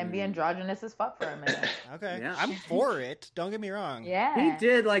fun and be androgynous as fuck for a minute. Okay. Yeah. I'm for it. Don't get me wrong. Yeah. He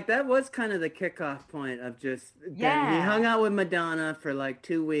did. Like, that was kind of the kickoff point of just... Yeah. He hung out with Madonna for, like,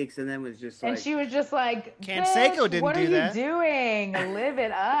 2 weeks and then was just like... And she was just like, Canseco "Bitch, didn't what do are that." you doing? Live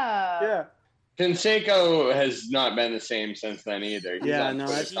it up. Yeah. Canseco has not been the same since then either. He's Yeah, on no,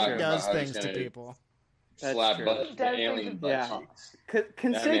 Twitter that's talking true. about Does how he's things to gonna people. That's slap true. butt, He does alien things- butt Yeah. cheeks.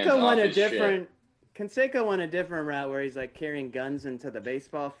 Canseco man's went off a his shit. different... Canseco went a different route where he's, like, carrying guns into the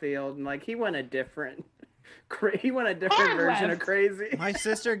baseball field. And, like, he went a different... He went a different Hard version left. of crazy. My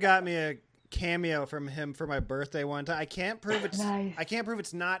sister got me a cameo from him for my birthday one time. I can't prove it's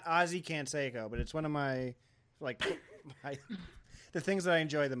Nice. not Ozzy Canseco, but it's one of my the things that I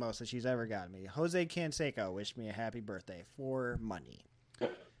enjoy the most that she's ever gotten me. Jose Canseco wished me a happy birthday for money.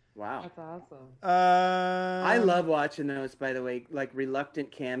 Wow. That's awesome. I love watching those, by the way, like reluctant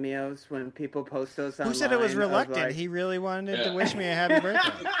cameos when people post those online. Who said it was of, reluctant? like, He really wanted to wish me a happy birthday.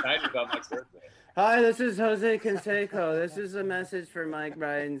 Excited about Mike's birthday. Hi, this is Jose Canseco. This is a message for Mike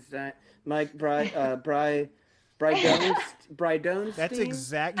Bridenstine. Brydonstein. That's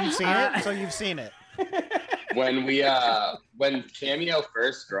exact. You've seen it, so you've seen it. When when Cameo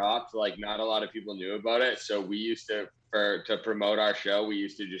first dropped, like not a lot of people knew about it. So we used to promote our show, we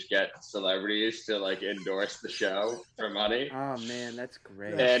used to just get celebrities to like endorse the show for money. Oh man, that's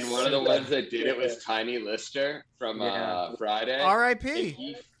great. And one of the ones that did it was Tiny Lister from Friday.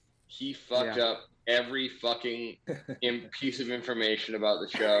 R.I.P. He fucked up every fucking piece of information about the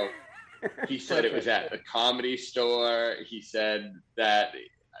show. He said it was at the Comedy Store. He said that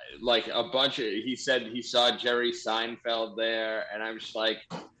like he said he saw Jerry Seinfeld there, and I'm just like,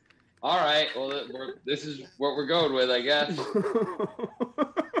 all right, well, this is what we're going with, I guess.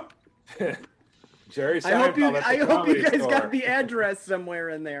 Jerry I hope Seinfeld at the you Comedy guys Store. got the address somewhere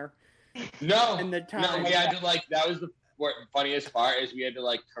in there. No, In the no, time. we had to like, that was the funniest part is we had to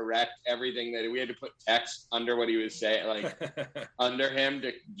like correct everything that we had to put text under what he was saying, like under him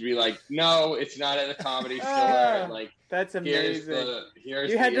to be like, no, it's not at the Comedy Store. Like, That's amazing.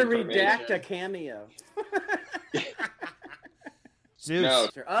 Here's You had the to redact information. a cameo. Zeus. No.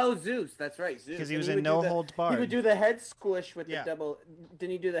 Oh, Zeus. That's right, Zeus. Because he And was would in do No the- Holds He Barred. would do the head squish with Yeah. the double.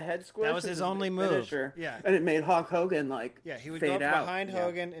 Didn't he do the head squish? That was as his the only move. finisher? Yeah. And it made Hulk Hogan like Yeah, he would fade go up out. behind Yeah.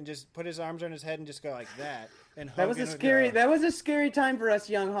 Hogan and just put his arms on his head and just go like that. And That was Hogan a would scary. go, That was a scary time for us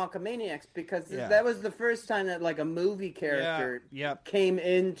young Hulkamaniacs because Yeah. that was the first time that like a movie character Yep. came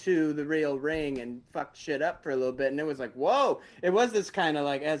into the real ring and fucked shit up for a little bit, and it was like, whoa! It was this kind of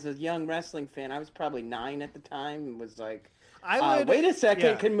like, as a young wrestling fan, I was probably 9 at the time, and was like, I would wait a second,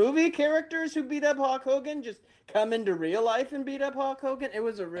 yeah. can movie characters who beat up Hulk Hogan just come into real life and beat up Hulk Hogan? It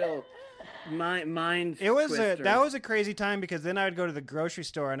was a real mind. It was twister. that was a crazy time because then I would go to the grocery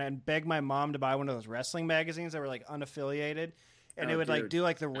store and I'd beg my mom to buy one of those wrestling magazines that were like unaffiliated, and Oh, it would like dude. do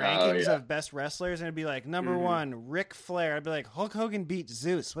like the rankings yeah. of best wrestlers, and it'd be like number Mhm. 1 Ric Flair. I'd be like, Hulk Hogan beat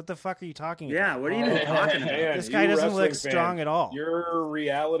Zeus. What the fuck are you talking about? Yeah, what are you even talking about? Man, This guy you doesn't wrestling look strong fans, at all. Your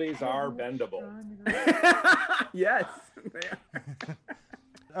realities are bendable. Yes. man.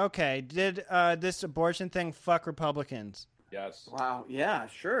 Okay, did this abortion thing fuck Republicans? Yes. Wow. Yeah.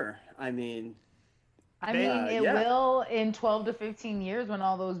 Sure. I mean. I mean, it yeah. will in 12 to 15 years when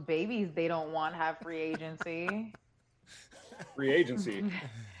all those babies they don't want have free agency. Free agency.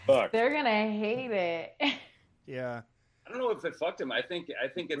 Fuck. They're gonna hate it. Yeah. I don't know if it fucked him. I think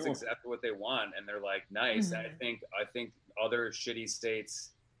it's exactly what they want, and they're like nice. I think other shitty states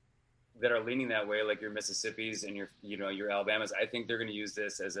that are leaning that way, like your Mississippis and your Alabamas, I think they're going to use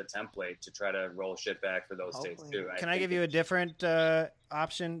this as a template to try to roll shit back for those states too. Can I think give you a different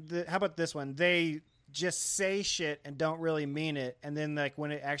option? How about this one? They just say shit and don't really mean it, and then like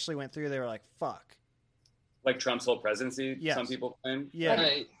when it actually went through, they were like, "Fuck." like Trump's whole presidency? Yes. Some people claim. Yeah.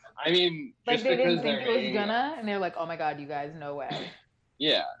 I mean, Like just they because didn't think they're it was making, gonna, and they're like, "Oh my god, you guys, no way."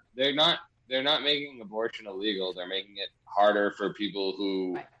 yeah, they're not making abortion illegal. They're making it harder for people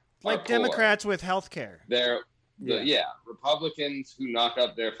who Like are poor. Democrats with health care. Yeah, Republicans who knock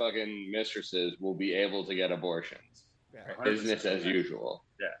up their fucking mistresses will be able to get abortions. Yeah. Business as usual.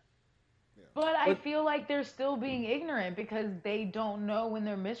 Yeah. But I feel like they're still being ignorant because they don't know when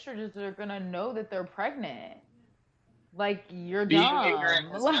their mistresses are gonna know that they're pregnant. Like, you're Being dumb.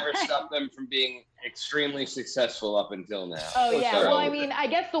 ignorant has never stopped them from being extremely successful up until now. Oh yeah. So- Well, I mean, I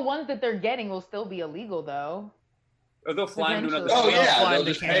guess the ones that they're getting will still be illegal though. Or they'll fly into another. Oh yeah, fly they'll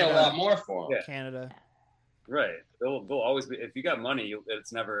to just pay a Canada. lot more for them. Yeah. Canada. Right. They'll always be. If you got money,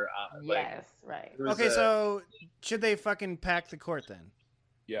 it's never. Yes. Right. Okay, so should they fucking pack the court then?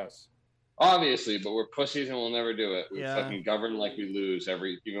 Yes. Obviously, but we're pussies and we'll never do it. We Yeah. fucking govern like we lose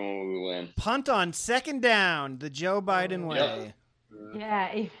even when we win. Punt on second down, the Joe Biden way.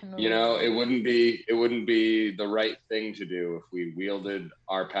 Yeah. You know, it wouldn't be the right thing to do if we wielded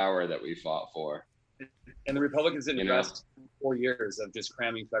our power that we fought for. And the Republicans didn't You know? invest 4 years of just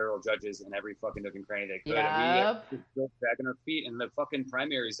cramming federal judges in every fucking nook and cranny they could. Yep. We just built back on our feet, and the fucking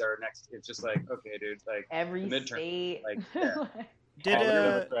primaries are next. It's just like, okay, dude, like Every the midterm, state. like yeah. Did All the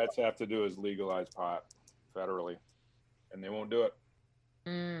Democrats have to do is legalize pot federally, and they won't do it.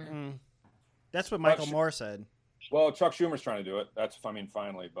 That's what Michael Moore said. Well, Chuck Schumer's trying to do it.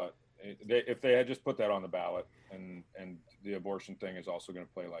 Finally, but if they had just put that on the ballot, and the abortion thing is also going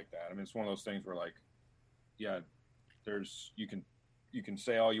to play like that. I mean, it's one of those things where, like, yeah, you can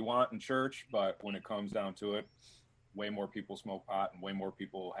say all you want in church, but when it comes down to it, way more people smoke pot and way more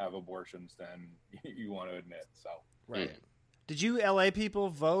people have abortions than you want to admit. So right. Did you LA people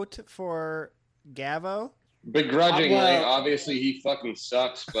vote for Gavo? Begrudgingly, obviously he fucking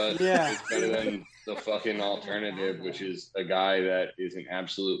sucks, but Yeah. it's better than the fucking alternative, which is a guy that is an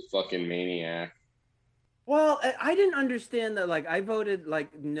absolute fucking maniac. Well, I didn't understand that. Like, I voted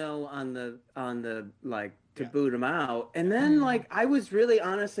like no on the like to boot him out, and then like I was really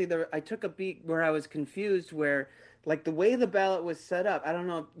honestly there. I took a beat where I was confused, where like the way the ballot was set up. I don't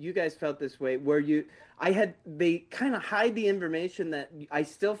know if you guys felt this way, where they kind of hide the information that I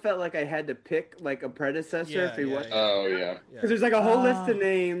still felt like I had to pick like a predecessor if he was. Oh yeah. Because there's like a whole list of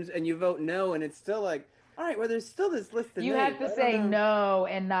names, and you vote no, and it's still like, all right, well, there's still this list of You names. have to say no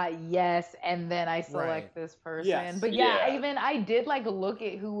and not yes, and then I select Right. this person. Yes. But I did like look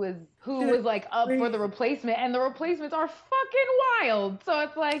at who was like up for the replacement, and the replacements are fucking wild. So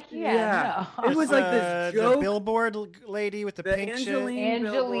it's like, no. It was like this joke. The billboard lady with the pink Angeline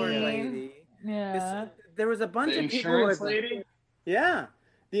shit. billboard lady. Yeah. There was a bunch The of people. insurance with, lady? Yeah.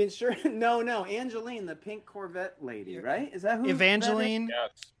 The insurance. No, Angeline, the pink Corvette lady, right? Is that who? Evangeline?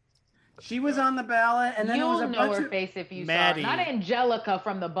 that is? She was on the ballot, and then You'll there was a know bunch her of face if you Maddie. saw her. Not Angelica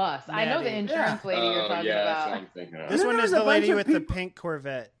from the bus. I know the Maddie. insurance lady you're talking about. This one there is was a the lady bunch of with the people- pink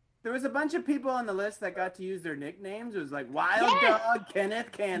Corvette. There was a bunch of people on the list that got to use their nicknames. It was like Wild Yes! Dog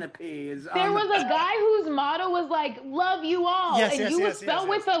Kenneth Canopy is There on was the a guy whose motto was like "Love you all," Yes, and yes, you yes, was spelled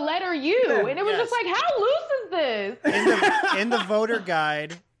yes, with the letter U, Yeah, and it was just yes. like, how loose is this? In the voter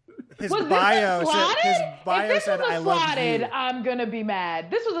guide, his Was this bio a said, slotted? his If bio this said, was a "I love slotted, you." I'm gonna be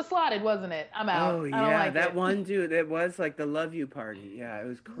mad. This was a slotted, wasn't it? I'm out. Oh I don't yeah, like that it. one dude. It was like the Love You party. Yeah, it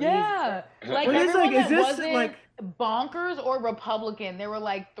was crazy. Yeah, like But it's everyone like, is that this, wasn't like- bonkers or Republican. There were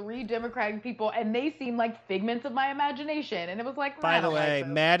like 3 Democratic people, and they seemed like figments of my imagination. And it was like, By I the don't like way,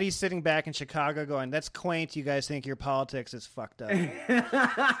 this. Maddie's sitting back in Chicago going, "That's quaint. You guys think your politics is fucked up."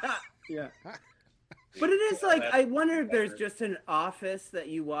 Yeah. But it is like, I wonder if there's just an office that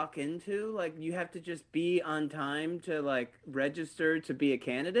you walk into, like you have to just be on time to like register to be a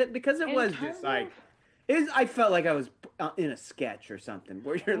candidate, because it In was terms just like, I felt like I was in a sketch or something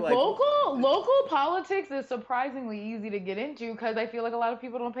where you're like, local politics is surprisingly easy to get into because I feel like a lot of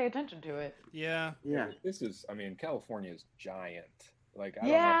people don't pay attention to it. Yeah. This is, I mean, California is giant. Like, I don't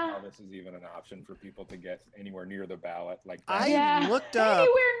Yeah. know how this is even an option for people to get anywhere near the ballot. Like, I looked up.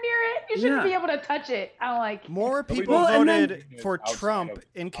 Anywhere near it, you shouldn't Yeah. be able to touch it. I don't like More Nobody people voted voted for outside Trump of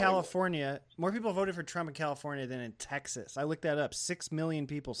in Hollywood. California. More people voted for Trump in California than in Texas. I looked that up. 6 million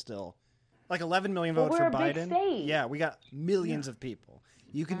people still. Like 11 million But voted for we're a big Biden. state. Yeah, we got millions of people.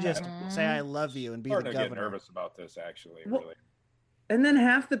 You can just say "I love you" and be the starting to get governor. nervous about this, actually. Well, really. and then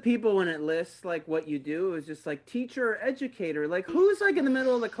half the people when it lists like what you do is just like teacher or educator. Like who's like in the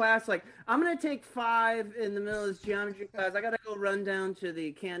middle of the class, like I'm gonna take 5 in the middle of this geometry class. I gotta go run down to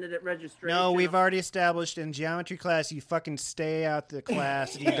the candidate registration. No, we've already established in geometry class you fucking stay out the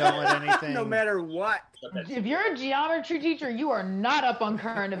class and you don't let anything. no matter what. If you're a geometry teacher, you are not up on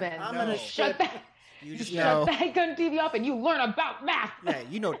current events. I'm gonna shut that. You just Shut know. that gun TV off and you learn about math. Yeah,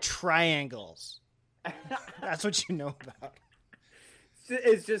 you know triangles. That's what you know about.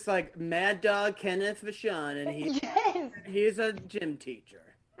 It's just like Mad Dog Kenneth Vachon, and he's a gym teacher.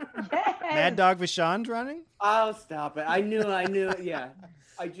 Mad Dog Vachon's running? Oh, stop it! I knew. Yeah,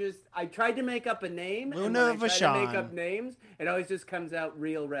 I tried to make up a name. Luna and when I try to make Vachon. up names, it always just comes out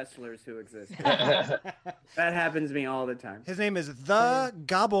real wrestlers who exist. That happens to me all the time. His name is the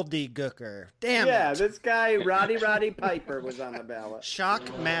Gobbledygooker. Damn yeah, it. this guy Roddy Piper was on the ballot. Shock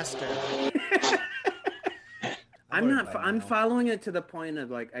Master. I'm following it to the point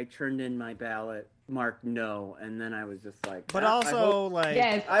of like I turned in my ballot marked no, and then I was just like. But I also hope- like.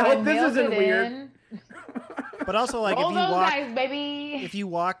 Yes, I hope this mailed isn't it weird. in. But also like Roll if you those walk. dice, baby. If you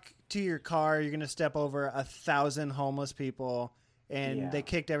walk to your car, you're gonna step over 1,000 homeless people, and Yeah. they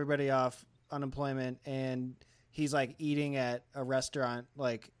kicked everybody off unemployment, and he's like eating at a restaurant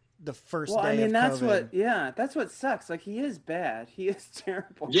like the first Well, day I mean, of that's COVID. that's what sucks. Like he is bad. He is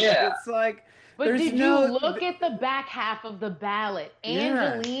terrible. Yeah. It's like. But there's did no, you look at the back half of the ballot?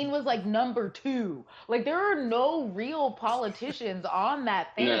 Yeah. Angeline was like number 2. Like there are no real politicians on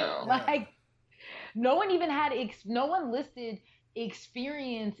that thing. No. Like no one even had no one listed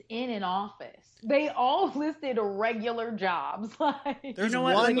experience in an office. They all listed regular jobs. Like There's know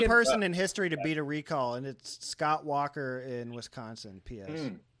what, one like, if- person in history to beat a recall, and it's Scott Walker in Wisconsin.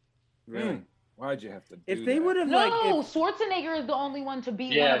 P.S. Really? Why'd you have to do If they that? would have no, like, Schwarzenegger is the only one to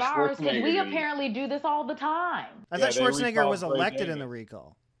beat Yeah, one of ours because we Schwarzenegger. apparently do this all the time. I Yeah, thought they Schwarzenegger recalled was Gray elected in the Davis.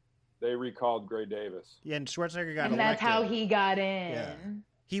 recall. They recalled Gray Davis. Yeah, and Schwarzenegger got And elected. that's how he got in. Yeah.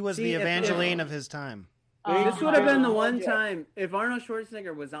 He was See, the if- Evangeline of his time. this would have been the one Yeah. time if Arnold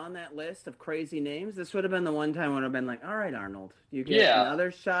Schwarzenegger was on that list of crazy names. This would have been the one time when I've been like, all right, Arnold, you get Yeah.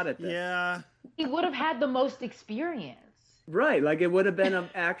 another shot at this. Yeah. He would have had the most experience. Right, like it would have been an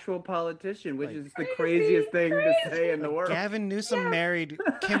actual politician, which is the craziest thing to say in the world. Gavin Newsom married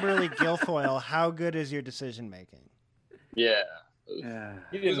Kimberly Guilfoyle. How good is your decision making? Yeah. Yeah.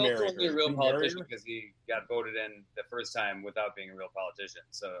 He He was didn't also marry only a her. real Did he marry politician her? because he got voted in the first time without being a real politician.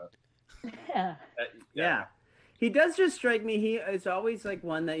 So Yeah. Yeah. He does just strike me. He is always like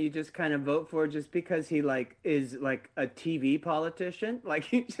one that you just kind of vote for just because he like is like a TV politician. Like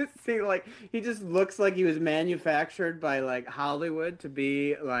he just looks like he was manufactured by like Hollywood to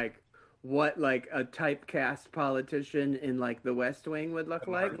be like what like a typecast politician in like the West Wing would look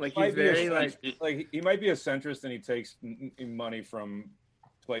like. Like Might he's be a very like like he might be a centrist and he takes money from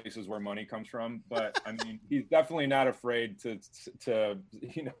places where money comes from, but I mean he's definitely not afraid to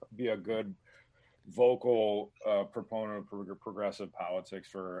be a good vocal proponent of progressive politics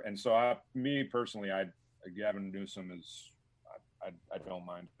and so me personally Gavin Newsom is I don't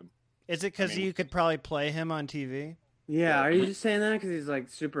mind him. Is it because you could probably play him on TV? yeah. Are you just saying that because he's like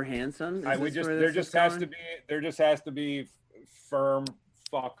super handsome? Is this where There this is just has to be firm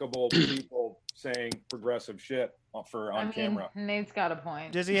fuckable people saying progressive shit on camera. Nate's got a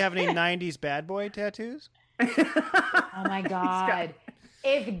point. Does he have any 90s bad boy tattoos? Oh my god.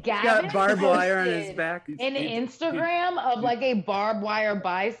 If He's Gavin got barbed wire on his posted back. an Instagram of like a barbed wire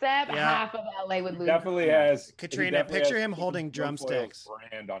bicep, half of LA would lose. Definitely has Katrina, he definitely picture has him holding Guilfoyle's drumsticks.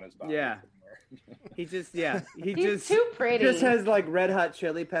 brand on his body. Yeah. He just he He's just too pretty. just has like Red Hot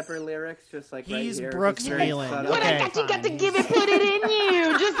Chili Pepper lyrics, just like He's right here. Brooks Just very Wheelan. subtle. What I got, you got to give it, put it in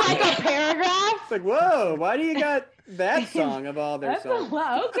you, just like a paragraph. It's like, whoa, why do you got that song of all their That's a songs?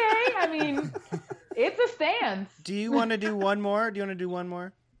 lot. Okay, I mean, it's a stance. Do you want to do one more? Do you want to do one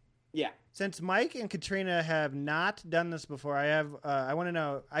more? Yeah. Since Mike and Katrina have not done this before, I want to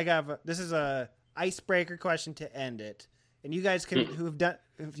know. This is a icebreaker question to end it, and you guys can who've done.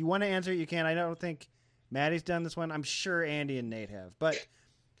 If you want to answer it, you can. I don't think Maddie's done this one. I'm sure Andy and Nate have, but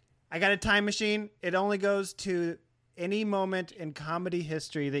I got a time machine. It only goes to any moment in comedy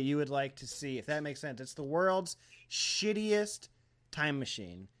history that you would like to see, if that makes sense. It's the world's shittiest time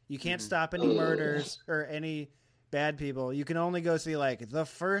machine. You can't stop any murders or any bad people. You can only go see like the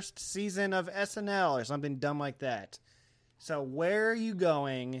first season of SNL or something dumb like that. So where are you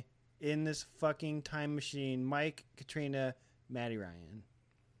going in this fucking time machine? Mike, Katrina, Maddie, Ryan.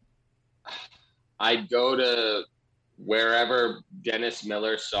 I'd go to wherever Dennis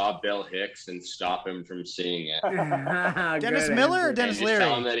Miller saw Bill Hicks and stop him from seeing it. Dennis Miller or And Dennis just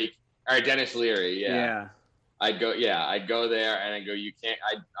tell him Leary? that or Dennis Leary, Yeah. I'd go there and I'd go, you can't,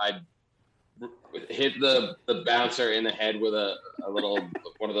 I'd hit the bouncer in the head with a little,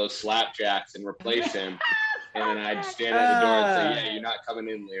 one of those slapjacks and replace him. And then I'd stand at the door and say, yeah, you're not coming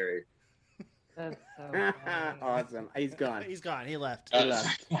in, Leary. That's so Awesome. He's gone. He's gone. He left.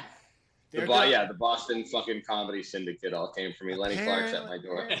 The Boston fucking comedy syndicate all came for me. Lenny Clark's at my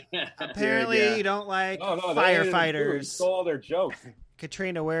door. Apparently you don't like firefighters. Stole all their jokes.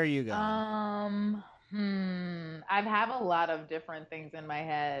 Katrina, where are you going? I have a lot of different things in my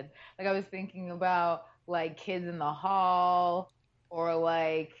head. Like I was thinking about like Kids in the Hall, or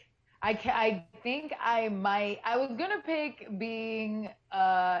like I think I might. I was gonna pick being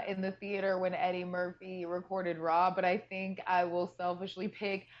in the theater when Eddie Murphy recorded Raw, but I think I will selfishly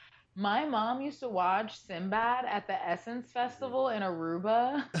pick. My mom used to watch Sinbad at the Essence Festival in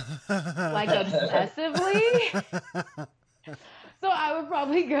Aruba, like obsessively. So I would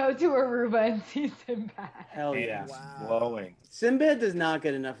probably go to Aruba and see Sinbad. Hell yeah. Blowing. Sinbad does not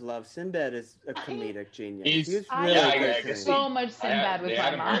get enough love. Sinbad is a comedic genius. He's really I good. so much Sinbad with they my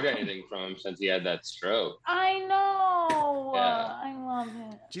haven't mom. heard anything from him since he had that stroke. I know. Yeah. I love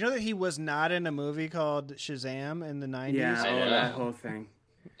it. Do you know that he was not in a movie called Shazam in the 90s? Yeah, that whole thing.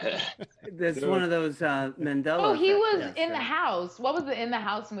 That's one of those Mandela. Oh, he was effects, in the house. What was the In the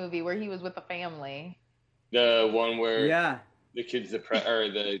House movie where he was with the family? The one where the kid's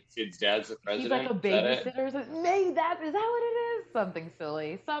the kid's dad's the president. He's like a babysitter. Maybe is that what it is? Something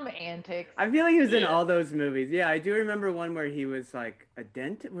silly. Some antics. I feel like he was in all those movies. Yeah, I do remember one where he was like a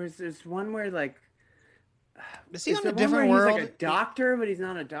dentist. There's one where like. Is he on a one different where world? He's like a doctor, but he's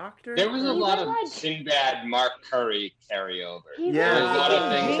not a doctor. There was a lot of Sinbad, Mark Curry carryover. He's There was a lot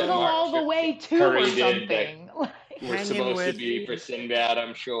of things that Jingle Mark All the Way too Curry or did something. that were supposed to be for Sinbad,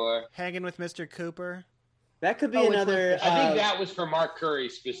 I'm sure. Hanging with Mr. Cooper. That could be another. I think that was for Mark Curry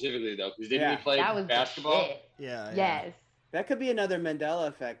specifically, though, because didn't he play basketball? Yeah. Yes. That could be another Mandela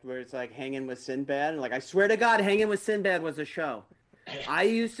effect where it's like Hanging with Sinbad. And like, I swear to God, Hanging with Sinbad was a show. I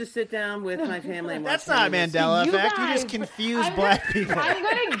used to sit down with my family and watch. That's not Mandela You effect. You guys- just confuse black people. I'm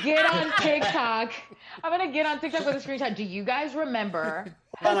gonna get on TikTok. I'm gonna get on TikTok with a screenshot. Do you guys remember?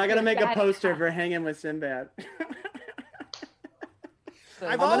 Hold on, I gotta make a Sinbad- poster for Hanging with Sinbad.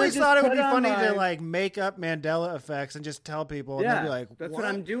 I've gonna always just thought it would put be on funny my- to like make up Mandela effects and just tell people, and Yeah, they'll be like, that's what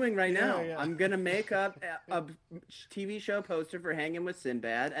I'm doing right now. Yeah, yeah. I'm gonna make up a TV show poster for Hanging with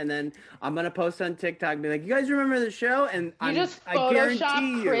Sinbad, and then I'm gonna post on TikTok and be like, "You guys remember the show?" And You just I guarantee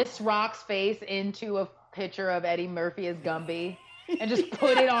Photoshop you, Chris Rock's face into a picture of Eddie Murphy as Gumby and just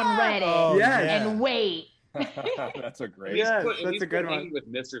put it on Reddit Oh, yeah. and wait. That's a great. Yes, At least that's a good put one. Hanging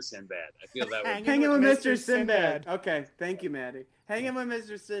with Mr. Sinbad. I feel that would Hanging with Mr. Sinbad. Okay, thank you, Maddie. Hanging with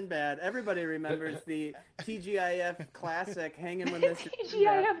Mr. Sinbad. Everybody remembers the TGIF classic Hanging with Mr.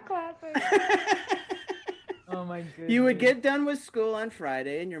 Sinbad. TGIF classic. Oh my goodness. You would get done with school on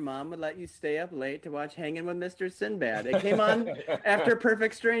Friday, and your mom would let you stay up late to watch Hanging with Mr. Sinbad. It came on after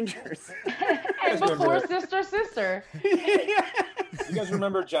Perfect Strangers. And before Sister. You guys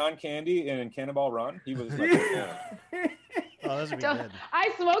remember John Candy in Cannonball Run? He was like, Oh, those would be Don't- good.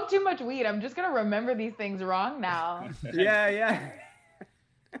 I smoke too much weed. I'm just gonna remember these things wrong now. Yeah.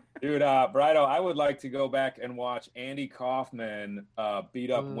 Dude, Brido, I would like to go back and watch Andy Kaufman beat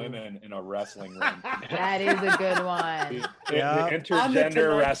up women in a wrestling ring. That is a good one. The On the intergender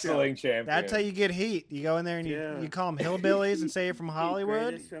Tonight wrestling Show. champion. That's how you get heat. You go in there and you call them hillbillies and say you're from Hollywood.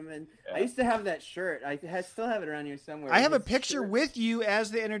 Greatest women. I used to have that shirt. I still have it around here somewhere. I have a His picture shirt. with you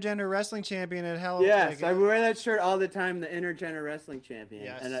as the intergender wrestling champion at Hell. Yes, I wear that shirt all the time. The intergender wrestling champion.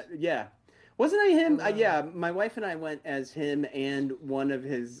 Yes. And yeah, wasn't I him? Yeah, my wife and I went as him and one of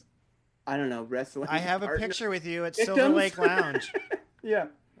his, I don't know, wrestling. I have a partner picture with you at victims. Silver Lake Lounge. Yeah,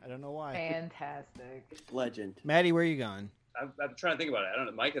 I don't know why. Fantastic. Legend. Maddie, where are you going? I'm trying to think about it. I don't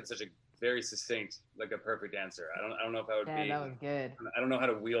know. Mike had such a very succinct, like a perfect answer. I don't know if I would Yeah, be. that was good. I don't know how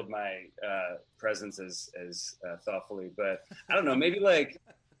to wield my presence as thoughtfully, but I don't know. Maybe like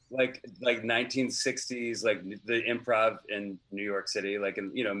 1960s, like the Improv in New York City, like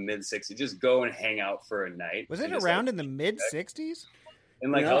in mid 60s. Just go and hang out for a night. Was it and just, around like, in the mid '60s?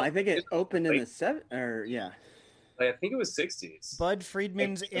 And like no, I think it opened in like- the seven. Or yeah, like I think it was 60s. Bud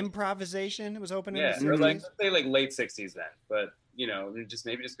Friedman's improvisation was open in Yeah, the or 60s. like let's say like late 60s then. But just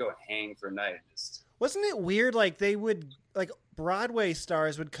maybe just go hang for a night. Just Wasn't it weird? Like they would, like Broadway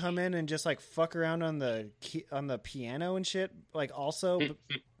stars would come in and just like fuck around on the piano and shit. Like also,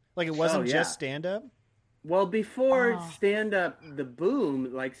 like it wasn't yeah. just stand up. Well, before stand up, the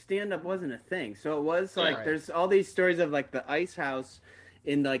boom, like stand up wasn't a thing. So it was like Right. there's all these stories of like the Ice House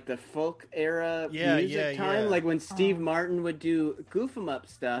in like the folk era music time, yeah. like when Steve Martin would do Goof 'em Up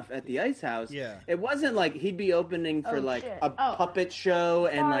stuff at the Ice House. Yeah. It wasn't like he'd be opening for Oh, like shit. a Oh. puppet show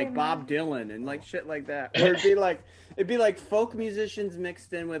and Sorry, like Bob Dylan and like shit like that. Or it'd be like folk musicians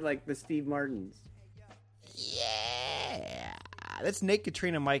mixed in with like the Steve Martins. Yeah, that's Nick,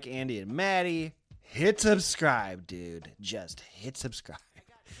 Katrina, Mike, Andy, and Maddie. Hit subscribe, dude. Just hit subscribe.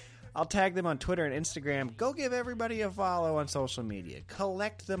 I'll tag them on Twitter and Instagram. Go give everybody a follow on social media.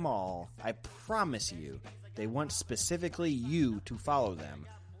 Collect them all. I promise you, they want specifically you to follow them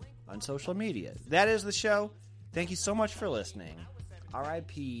on social media. That is the show. Thank you so much for listening.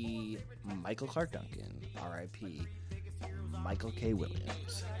 R.I.P. Michael Clark Duncan. R.I.P. Michael K.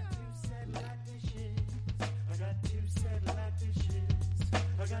 Williams.